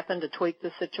going to happen to tweak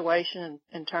the situation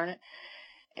and turn it.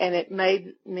 And it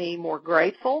made me more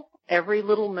grateful. Every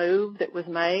little move that was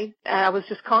made, I was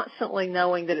just constantly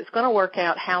knowing that it's going to work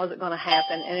out. How is it going to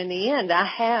happen? And in the end, I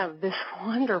have this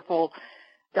wonderful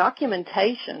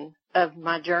documentation of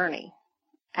my journey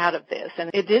out of this.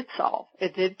 And it did solve.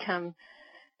 It did come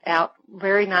out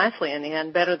very nicely in the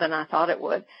end, better than I thought it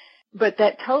would. But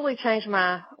that totally changed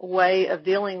my way of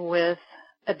dealing with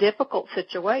a difficult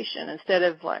situation. Instead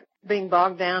of like being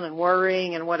bogged down and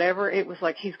worrying and whatever, it was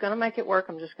like, he's going to make it work.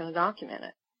 I'm just going to document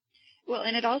it. Well,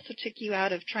 and it also took you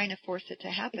out of trying to force it to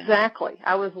happen. Exactly.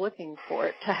 I was looking for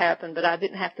it to happen, but I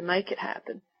didn't have to make it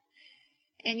happen.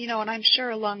 And, and I'm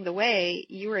sure along the way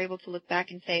you were able to look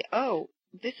back and say, oh,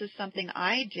 this is something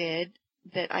I did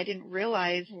that I didn't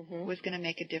realize was going to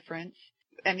make a difference.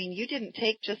 I mean, you didn't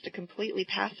take just a completely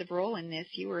passive role in this.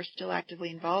 You were still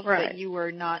actively involved, right. But you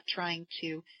were not trying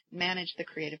to manage the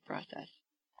creative process.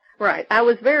 Right. I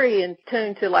was very in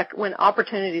tune to, like, when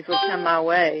opportunities would come my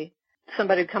way,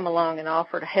 somebody would come along and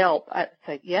offer to help, I'd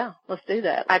say, yeah, let's do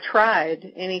that. I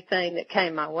tried anything that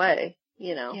came my way,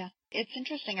 Yeah. It's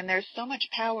interesting, and there's so much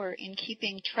power in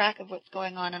keeping track of what's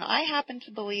going on. And I happen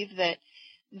to believe that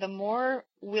the more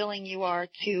willing you are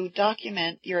to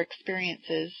document your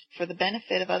experiences for the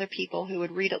benefit of other people who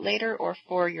would read it later, or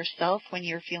for yourself when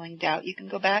you're feeling doubt, you can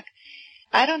go back.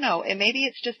 I don't know. And maybe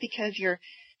it's just because you're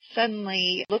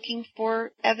suddenly looking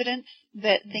for evidence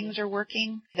that things are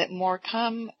working, that more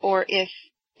come, or if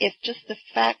just the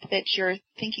fact that you're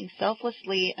thinking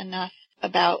selflessly enough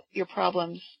about your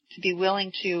problems to be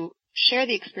willing to share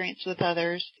the experience with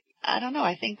others. I don't know.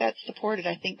 I think that's supported.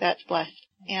 I think that's blessed.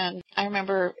 And I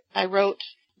remember I wrote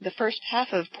the first half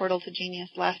of Portal to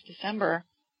Genius last December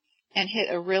and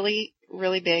hit a really,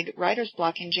 really big writer's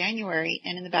block in January.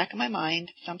 And in the back of my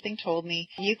mind, something told me,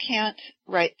 you can't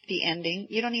write the ending.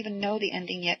 You don't even know the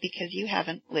ending yet because you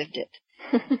haven't lived it.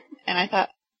 And I thought,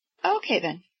 okay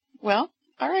then. Well,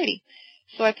 alrighty.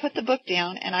 So I put the book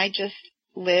down and I just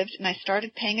lived and I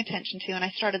started paying attention to, and I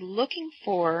started looking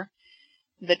for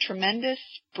the tremendous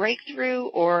breakthrough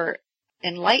or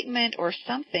enlightenment or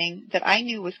something that I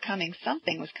knew was coming.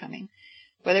 Something was coming.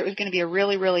 Whether it was going to be a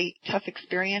really, really tough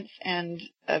experience and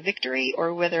a victory,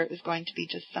 or whether it was going to be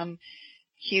just some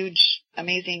huge,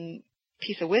 amazing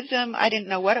piece of wisdom. I didn't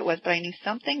know what it was, but I knew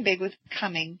something big was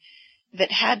coming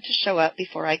that had to show up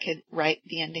before I could write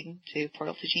the ending to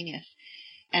Portal to Genius.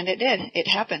 And it did. It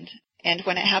happened. And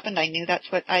when it happened, I knew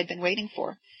that's what I'd been waiting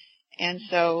for. And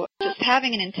so just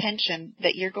having an intention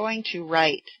that you're going to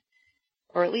write,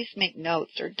 or at least make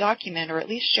notes, or document, or at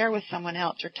least share with someone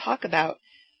else, or talk about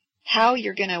how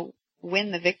you're going to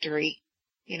win the victory.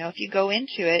 If you go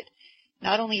into it,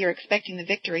 not only you're expecting the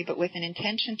victory, but with an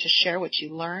intention to share what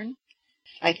you learn,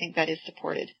 I think that is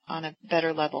supported on a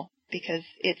better level, because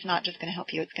it's not just going to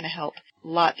help you, it's going to help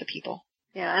lots of people.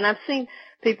 Yeah, and I've seen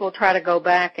people try to go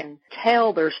back and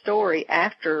tell their story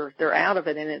after they're out of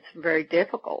it, and it's very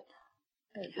difficult.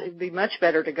 It'd be much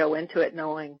better to go into it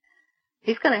knowing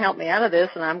he's going to help me out of this,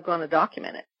 and I'm going to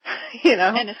document it.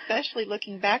 And especially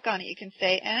looking back on it, you can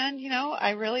say, and,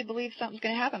 I really believe something's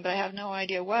going to happen, but I have no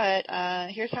idea what.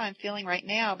 Here's how I'm feeling right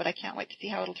now, but I can't wait to see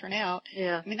how it'll turn out.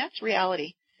 Yeah. I mean, that's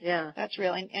reality. Yeah. That's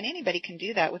real. And anybody can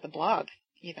do that with a blog,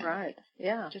 even. Right.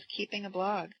 Yeah. Just keeping a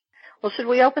blog. Well, should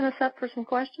we open this up for some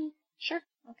questions? Sure.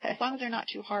 Okay. As long as they're not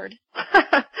too hard.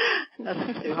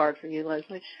 Nothing's too hard for you,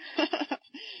 Leslie.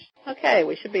 Okay,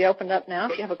 we should be opened up now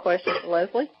if you have a question for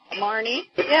Leslie. Marnie?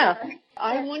 Yeah.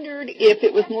 I wondered if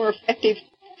it was more effective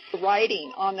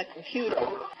writing on the computer,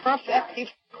 more effective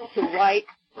to write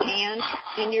hand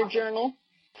in your journal.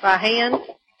 By hand?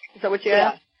 Is that what you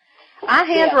asked? I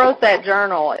hand wrote that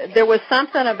journal. There was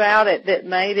something about it that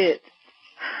made it,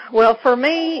 well, for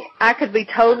me, I could be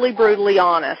totally brutally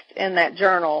honest in that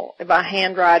journal by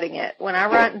handwriting it. When I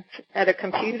write at a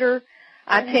computer,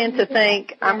 I tend to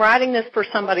think I'm writing this for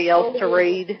somebody else to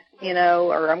read,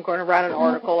 or I'm going to write an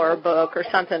article or a book or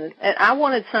something. And I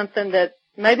wanted something that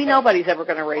maybe nobody's ever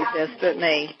going to read this but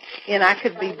me. And I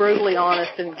could be brutally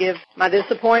honest and give my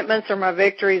disappointments or my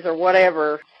victories or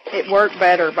whatever. It worked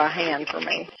better by hand for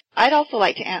me. I'd also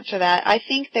like to answer that. I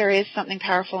think there is something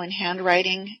powerful in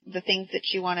handwriting, the things that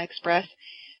you want to express.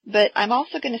 But I'm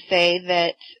also going to say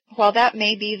that while that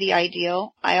may be the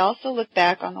ideal, I also look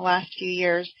back on the last few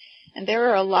years, and there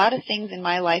are a lot of things in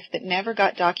my life that never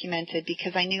got documented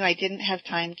because I knew I didn't have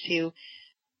time to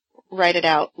write it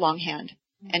out longhand.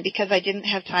 And because I didn't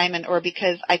have time or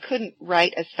because I couldn't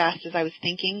write as fast as I was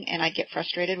thinking and I'd get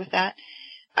frustrated with that,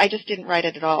 I just didn't write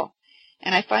it at all.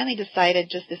 And I finally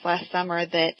decided just this last summer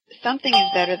that something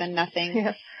is better than nothing.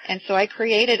 Yeah. And so I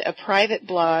created a private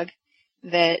blog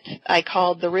that I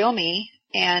called The Real Me,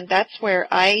 and that's where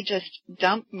I just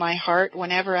dump my heart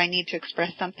whenever I need to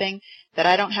express something, that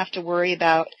I don't have to worry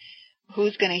about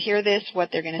who's going to hear this,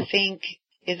 what they're going to think,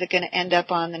 is it going to end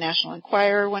up on the National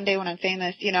Enquirer one day when I'm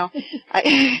famous,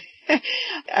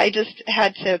 I just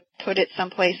had to put it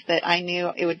someplace that I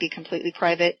knew it would be completely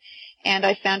private, and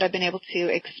I found I've been able to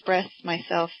express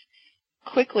myself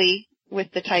quickly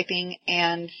with the typing,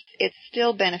 and it's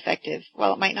still been effective.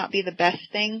 While it might not be the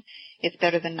best thing, it's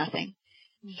better than nothing.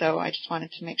 So I just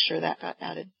wanted to make sure that got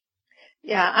added.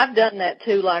 Yeah, I've done that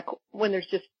too, like when there's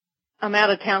just, I'm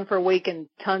out of town for a week and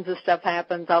tons of stuff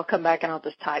happens, I'll come back and I'll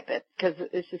just type it because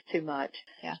it's just too much.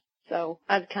 Yeah. So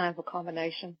I've kind of a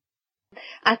combination.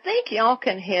 I think y'all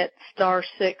can hit *6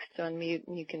 to unmute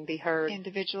and you can be heard.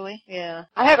 Individually? Yeah.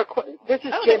 I have this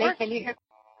is Jenny. Can you hear?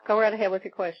 Go right ahead with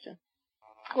your question.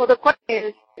 Well, the question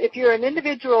is, if you're an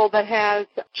individual that has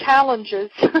challenges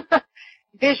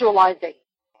visualizing,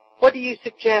 what do you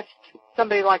suggest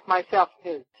somebody like myself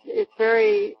do? It's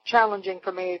very challenging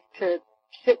for me to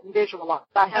sit and visualize.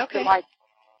 I have to,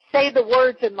 say the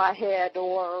words in my head,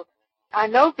 or I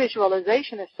know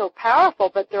visualization is so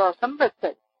powerful, but there are some of us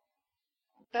that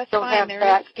don't have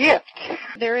that gift.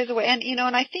 There is a way. And,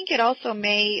 and I think it also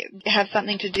may have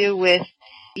something to do with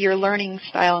your learning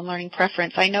style and learning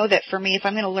preference. I know that for me, if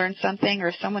I'm going to learn something or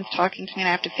if someone's talking to me and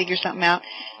I have to figure something out,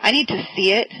 I need to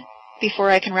see it before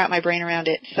I can wrap my brain around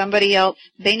it. Somebody else,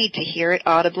 they need to hear it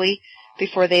audibly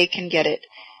before they can get it.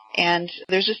 And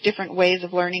there's just different ways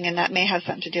of learning, and that may have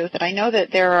something to do with it. I know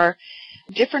that there are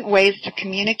different ways to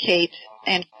communicate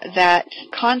and that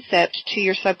concept to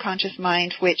your subconscious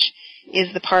mind, which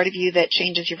is the part of you that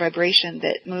changes your vibration,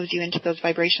 that moves you into those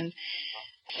vibrations.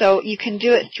 So you can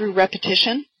do it through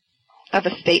repetition of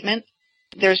a statement.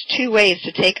 There's two ways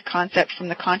to take a concept from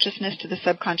the consciousness to the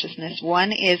subconsciousness.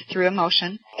 One is through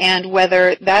emotion, and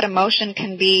whether that emotion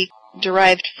can be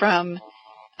derived from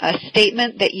a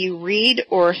statement that you read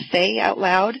or say out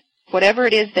loud, whatever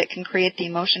it is that can create the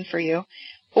emotion for you,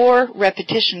 or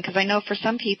repetition, because I know for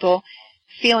some people,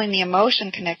 feeling the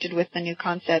emotion connected with the new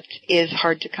concept is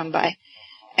hard to come by.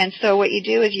 And so what you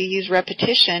do is you use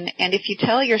repetition, and if you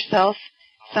tell yourself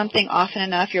something often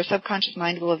enough, your subconscious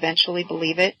mind will eventually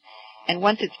believe it. And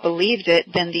once it's believed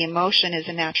it, then the emotion is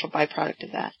a natural byproduct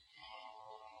of that.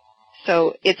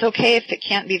 So it's okay if it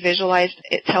can't be visualized.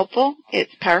 It's helpful,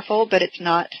 it's powerful, but it's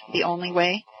not the only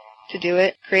way to do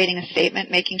it. Creating a statement,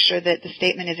 making sure that the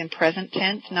statement is in present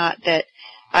tense, not that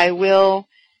I will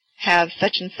have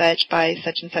such and such by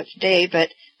such and such day, but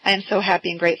I am so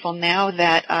happy and grateful now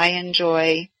that I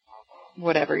enjoy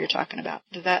whatever you're talking about.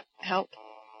 Does that help?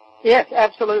 Yes,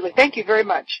 absolutely. Thank you very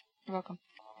much. You're welcome.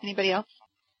 Anybody else?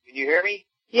 Can you hear me?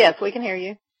 Yes, we can hear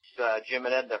you. It's Jim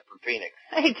and Edna from Phoenix.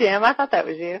 Hey, Jim, I thought that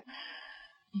was you.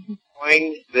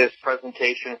 Enjoying this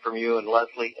presentation from you and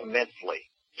Leslie immensely.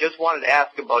 Just wanted to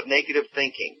ask about negative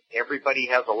thinking. Everybody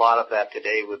has a lot of that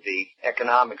today with the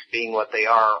economics being what they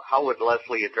are. How would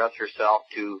Leslie address herself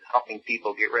to helping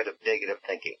people get rid of negative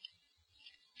thinking?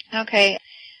 Okay.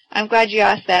 I'm glad you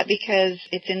asked that because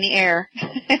it's in the air.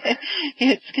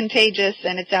 It's contagious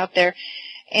and it's out there.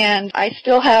 And I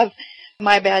still have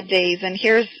my bad days. And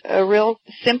here's a real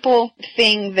simple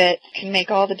thing that can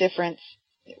make all the difference.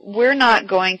 We're not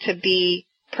going to be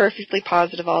perfectly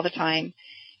positive all the time.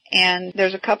 And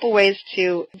there's a couple ways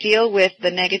to deal with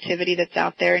the negativity that's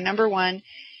out there. Number one,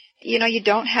 you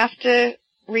don't have to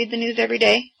read the news every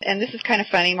day. And this is kind of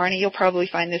funny, Marnie. You'll probably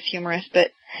find this humorous,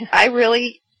 but I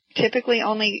really typically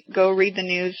only go read the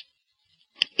news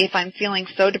if I'm feeling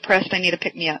so depressed I need to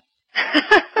pick me up.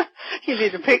 You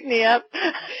need to pick me up.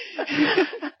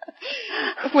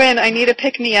 When I need to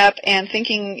pick me up and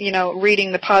thinking,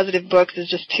 reading the positive books is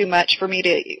just too much for me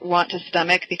to want to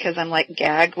stomach because I'm like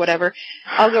gagged, whatever,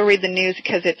 I'll go read the news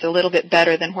because it's a little bit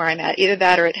better than where I'm at. Either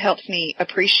that or it helps me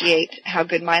appreciate how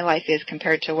good my life is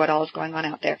compared to what all is going on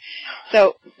out there.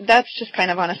 So that's just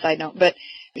kind of on a side note. But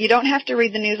you don't have to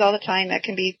read the news all the time. That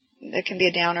can be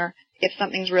a downer. If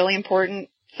something's really important,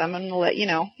 someone will let you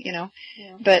know.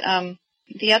 Yeah. But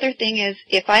the other thing is,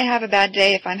 if I have a bad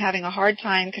day, if I'm having a hard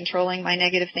time controlling my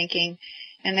negative thinking,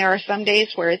 and there are some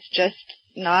days where it's just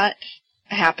not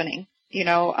happening,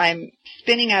 I'm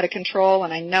spinning out of control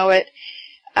and I know it,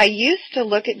 I used to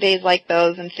look at days like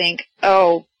those and think,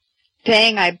 oh,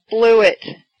 dang, I blew it,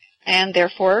 and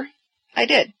therefore I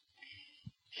did.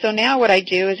 So now what I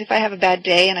do is if I have a bad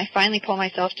day and I finally pull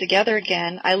myself together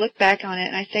again, I look back on it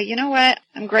and I say, you know what,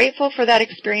 I'm grateful for that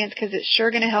experience because it's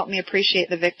sure going to help me appreciate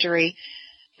the victory.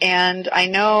 And I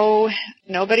know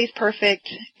nobody's perfect,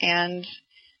 and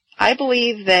I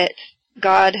believe that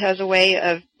God has a way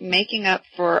of making up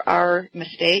for our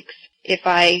mistakes if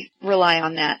I rely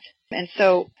on that. And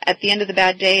so at the end of the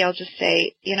bad day, I'll just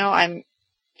say, I'm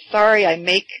sorry, I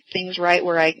make things right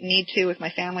where I need to with my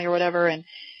family or whatever, and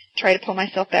try to pull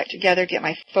myself back together, get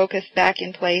my focus back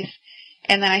in place.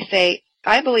 And then I say,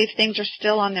 I believe things are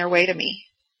still on their way to me.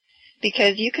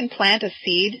 Because you can plant a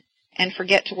seed and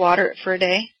forget to water it for a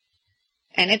day,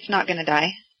 and it's not going to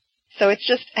die. So it's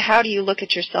just how do you look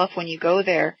at yourself when you go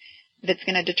there that's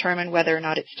going to determine whether or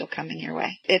not it's still coming your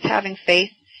way. It's having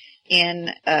faith in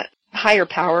a higher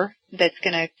power that's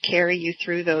going to carry you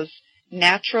through those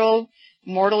natural,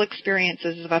 mortal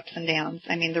experiences of ups and downs.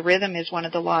 I mean, the rhythm is one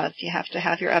of the laws. You have to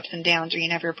have your ups and downs or you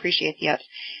never appreciate the ups.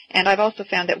 And I've also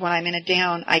found that when I'm in a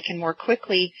down, I can more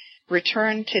quickly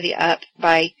return to the up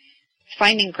by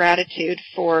finding gratitude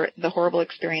for the horrible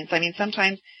experience. I mean,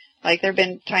 sometimes, like, there have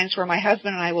been times where my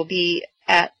husband and I will be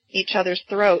at each other's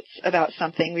throats about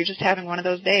something. We're just having one of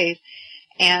those days.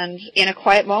 And in a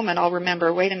quiet moment, I'll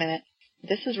remember, wait a minute,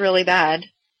 this is really bad.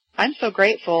 I'm so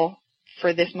grateful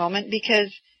for this moment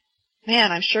because,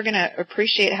 man, I'm sure going to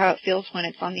appreciate how it feels when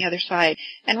it's on the other side.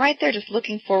 And right there, just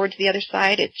looking forward to the other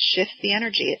side, it shifts the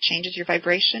energy. It changes your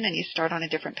vibration, and you start on a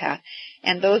different path.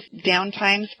 And those down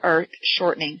times are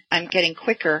shortening. I'm getting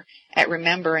quicker at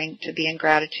remembering to be in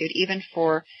gratitude, even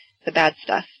for the bad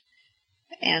stuff.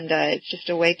 And it's just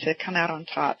a way to come out on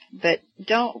top. But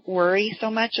don't worry so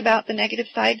much about the negative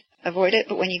side. Avoid it.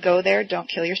 But when you go there, don't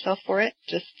kill yourself for it.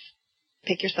 Just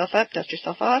pick yourself up, dust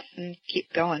yourself off, and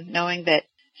keep going, knowing that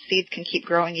seeds can keep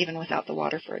growing even without the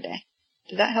water for a day.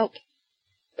 Does that help?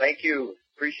 Thank you.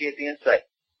 Appreciate the insight.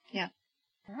 Yeah.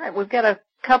 All right, we've got a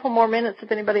couple more minutes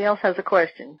if anybody else has a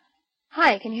question.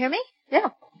 Hi, can you hear me? Yeah.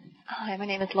 Hi, my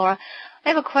name is Laura. I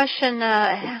have a question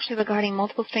actually regarding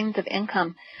multiple streams of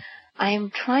income. I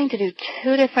am trying to do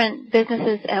 2 different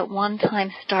businesses at one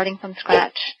time, starting from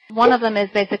scratch. One of them is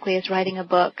writing a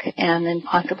book and then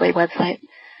possibly a website.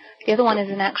 The other one is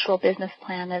an actual business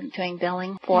plan of doing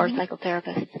billing for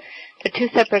psychotherapists. They're 2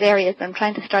 separate areas, but I'm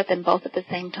trying to start them both at the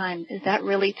same time. Is that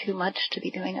really too much to be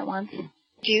doing at once?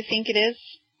 Do you think it is?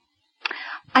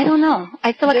 I don't know.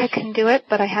 I feel like I can do it,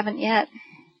 but I haven't yet.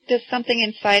 Does something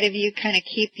inside of you kind of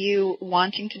keep you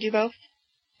wanting to do both?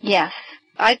 Yes.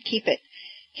 I'd keep it.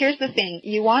 Here's the thing.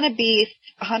 You want to be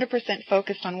 100%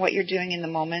 focused on what you're doing in the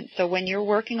moment. So when you're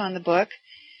working on the book,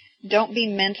 don't be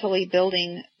mentally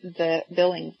building the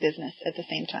billing business at the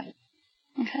same time.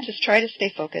 Okay. Just try to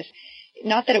stay focused.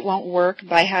 Not that it won't work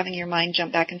by having your mind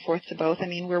jump back and forth to both. I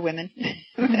mean, we're women.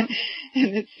 And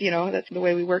it's, that's the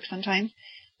way we work sometimes.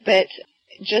 But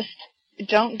just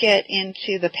don't get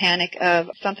into the panic of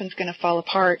something's going to fall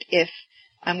apart if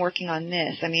I'm working on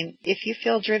this. I mean, if you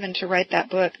feel driven to write that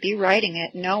book, be writing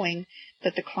it knowing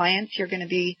that the clients you're going to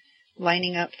be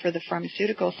lining up for the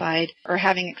pharmaceutical side are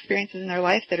having experiences in their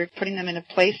life that are putting them in a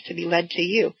place to be led to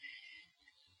you.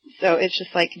 So it's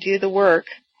just like do the work,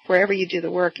 wherever you do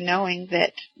the work, knowing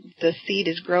that the seed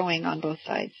is growing on both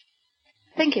sides.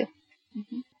 Thank you.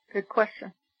 Mm-hmm. Good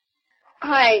question.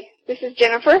 Hi, this is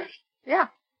Jennifer. Yeah.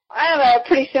 I have a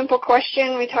pretty simple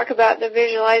question. We talk about the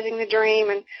visualizing the dream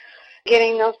and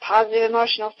getting those positive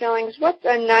emotional feelings. What's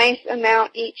a nice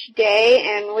amount each day,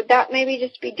 and would that maybe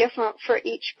just be different for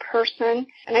each person?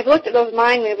 And I've looked at those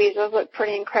Mind movies. Those look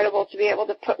pretty incredible to be able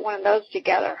to put one of those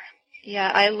together.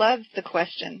 Yeah, I love the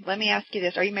question. Let me ask you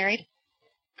this. Are you married?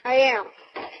 I am.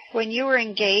 When you were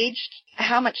engaged,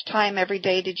 how much time every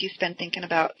day did you spend thinking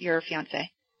about your fiancé?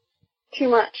 Too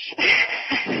much.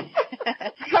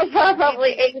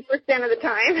 Probably 80% of the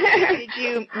time. Did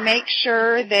you make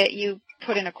sure that you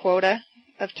put in a quota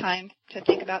of time to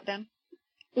think about them?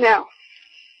 No.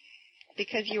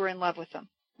 because you were in love with them,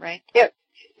 right? Yep.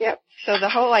 So the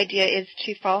whole idea is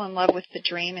to fall in love with the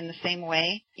dream in the same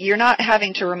way. You're not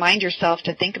having to remind yourself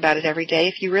to think about it every day.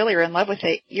 If you really are in love with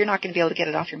it, you're not going to be able to get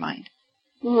it off your mind.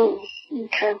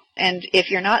 Okay. And if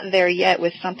you're not there yet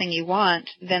with something you want,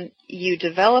 then you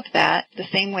develop that the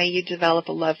same way you develop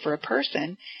a love for a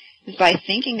person, is by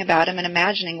thinking about them and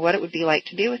imagining what it would be like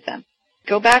to be with them.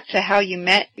 Go back to how you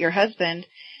met your husband,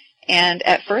 and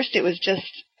at first it was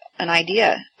just an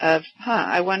idea of,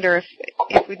 I wonder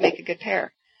if we'd make a good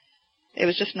pair. It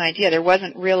was just an idea. There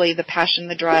wasn't really the passion,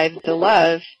 the drive, the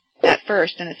love at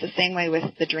first, and it's the same way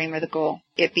with the dream or the goal.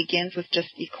 It begins with just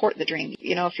you court the dream.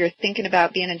 You know, if you're thinking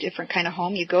about being in a different kind of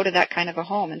home, you go to that kind of a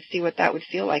home and see what that would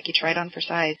feel like. You try it on for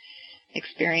size,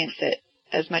 experience it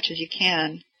as much as you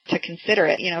can to consider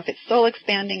it. You know, if it's soul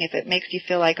expanding, if it makes you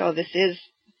feel like, oh, this is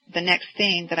the next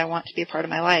thing that I want to be a part of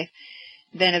my life,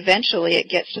 then eventually it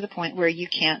gets to the point where you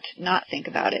can't not think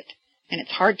about it, and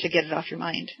it's hard to get it off your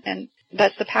mind. And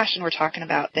that's the passion we're talking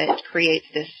about that creates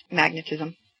this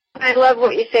magnetism. I love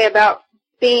what you say about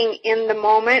being in the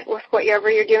moment with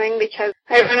whatever you're doing, because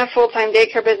I run a full-time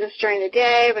daycare business during the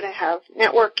day, but I have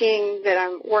networking that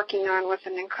I'm working on with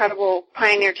an incredible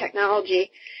Pioneer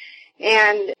Technology.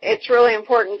 And it's really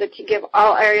important that you give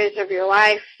all areas of your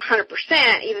life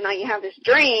 100%, even though you have this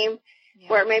dream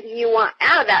where maybe you want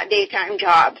out of that daytime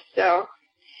job. So,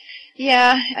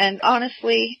 yeah, and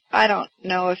honestly, I don't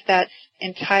know if that's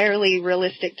entirely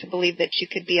realistic to believe that you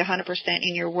could be 100%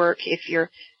 in your work if you're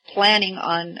planning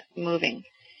on moving.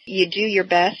 You do your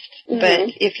best, but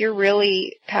if you're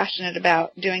really passionate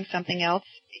about doing something else,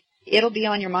 it'll be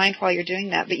on your mind while you're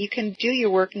doing that. But you can do your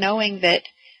work knowing that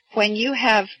when you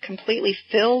have completely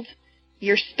filled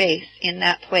your space in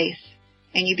that place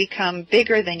and you become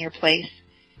bigger than your place,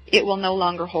 it will no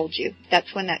longer hold you.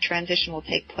 That's when that transition will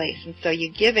take place. And so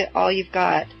you give it all you've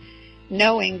got,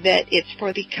 knowing that it's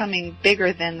for becoming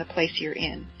bigger than the place you're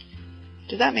in.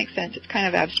 Does that make sense? It's kind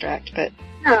of abstract, but...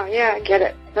 Oh, yeah, I get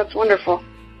it. That's wonderful.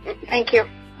 Thank you.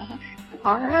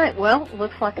 All right. Well,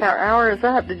 looks like our hour is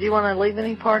up. Did you want to leave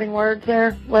any parting words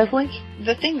there, Leslie?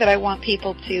 The thing that I want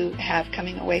people to have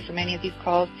coming away from any of these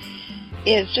calls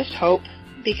is just hope,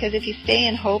 because if you stay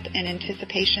in hope and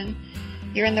anticipation,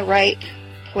 you're in the right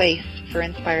place for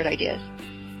inspired ideas.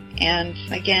 And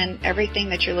again, everything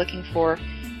that you're looking for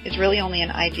is really only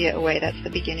an idea away. That's the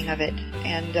beginning of it.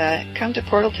 And come to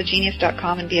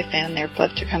portaltogenius.com and be a fan there.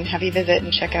 Love to come have you visit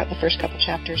and check out the first couple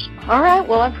chapters. All right.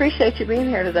 Well, I appreciate you being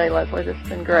here today, Leslie. This has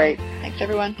been great. Thanks,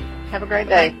 everyone. Have a great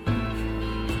day.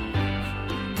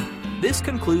 This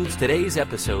concludes today's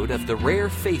episode of the Rare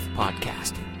Faith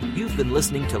Podcast. You've been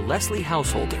listening to Leslie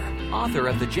Householder, author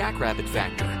of The Jackrabbit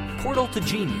Factor, Portal to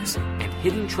Genius, and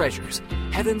Hidden Treasures,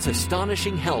 Heaven's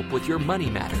Astonishing Help with Your Money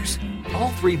Matters. All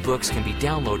 3 books can be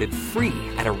downloaded free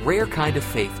at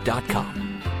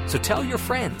ararekindoffaith.com. So tell your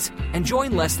friends and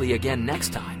join Leslie again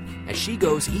next time as she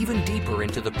goes even deeper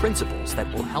into the principles that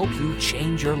will help you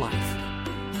change your life.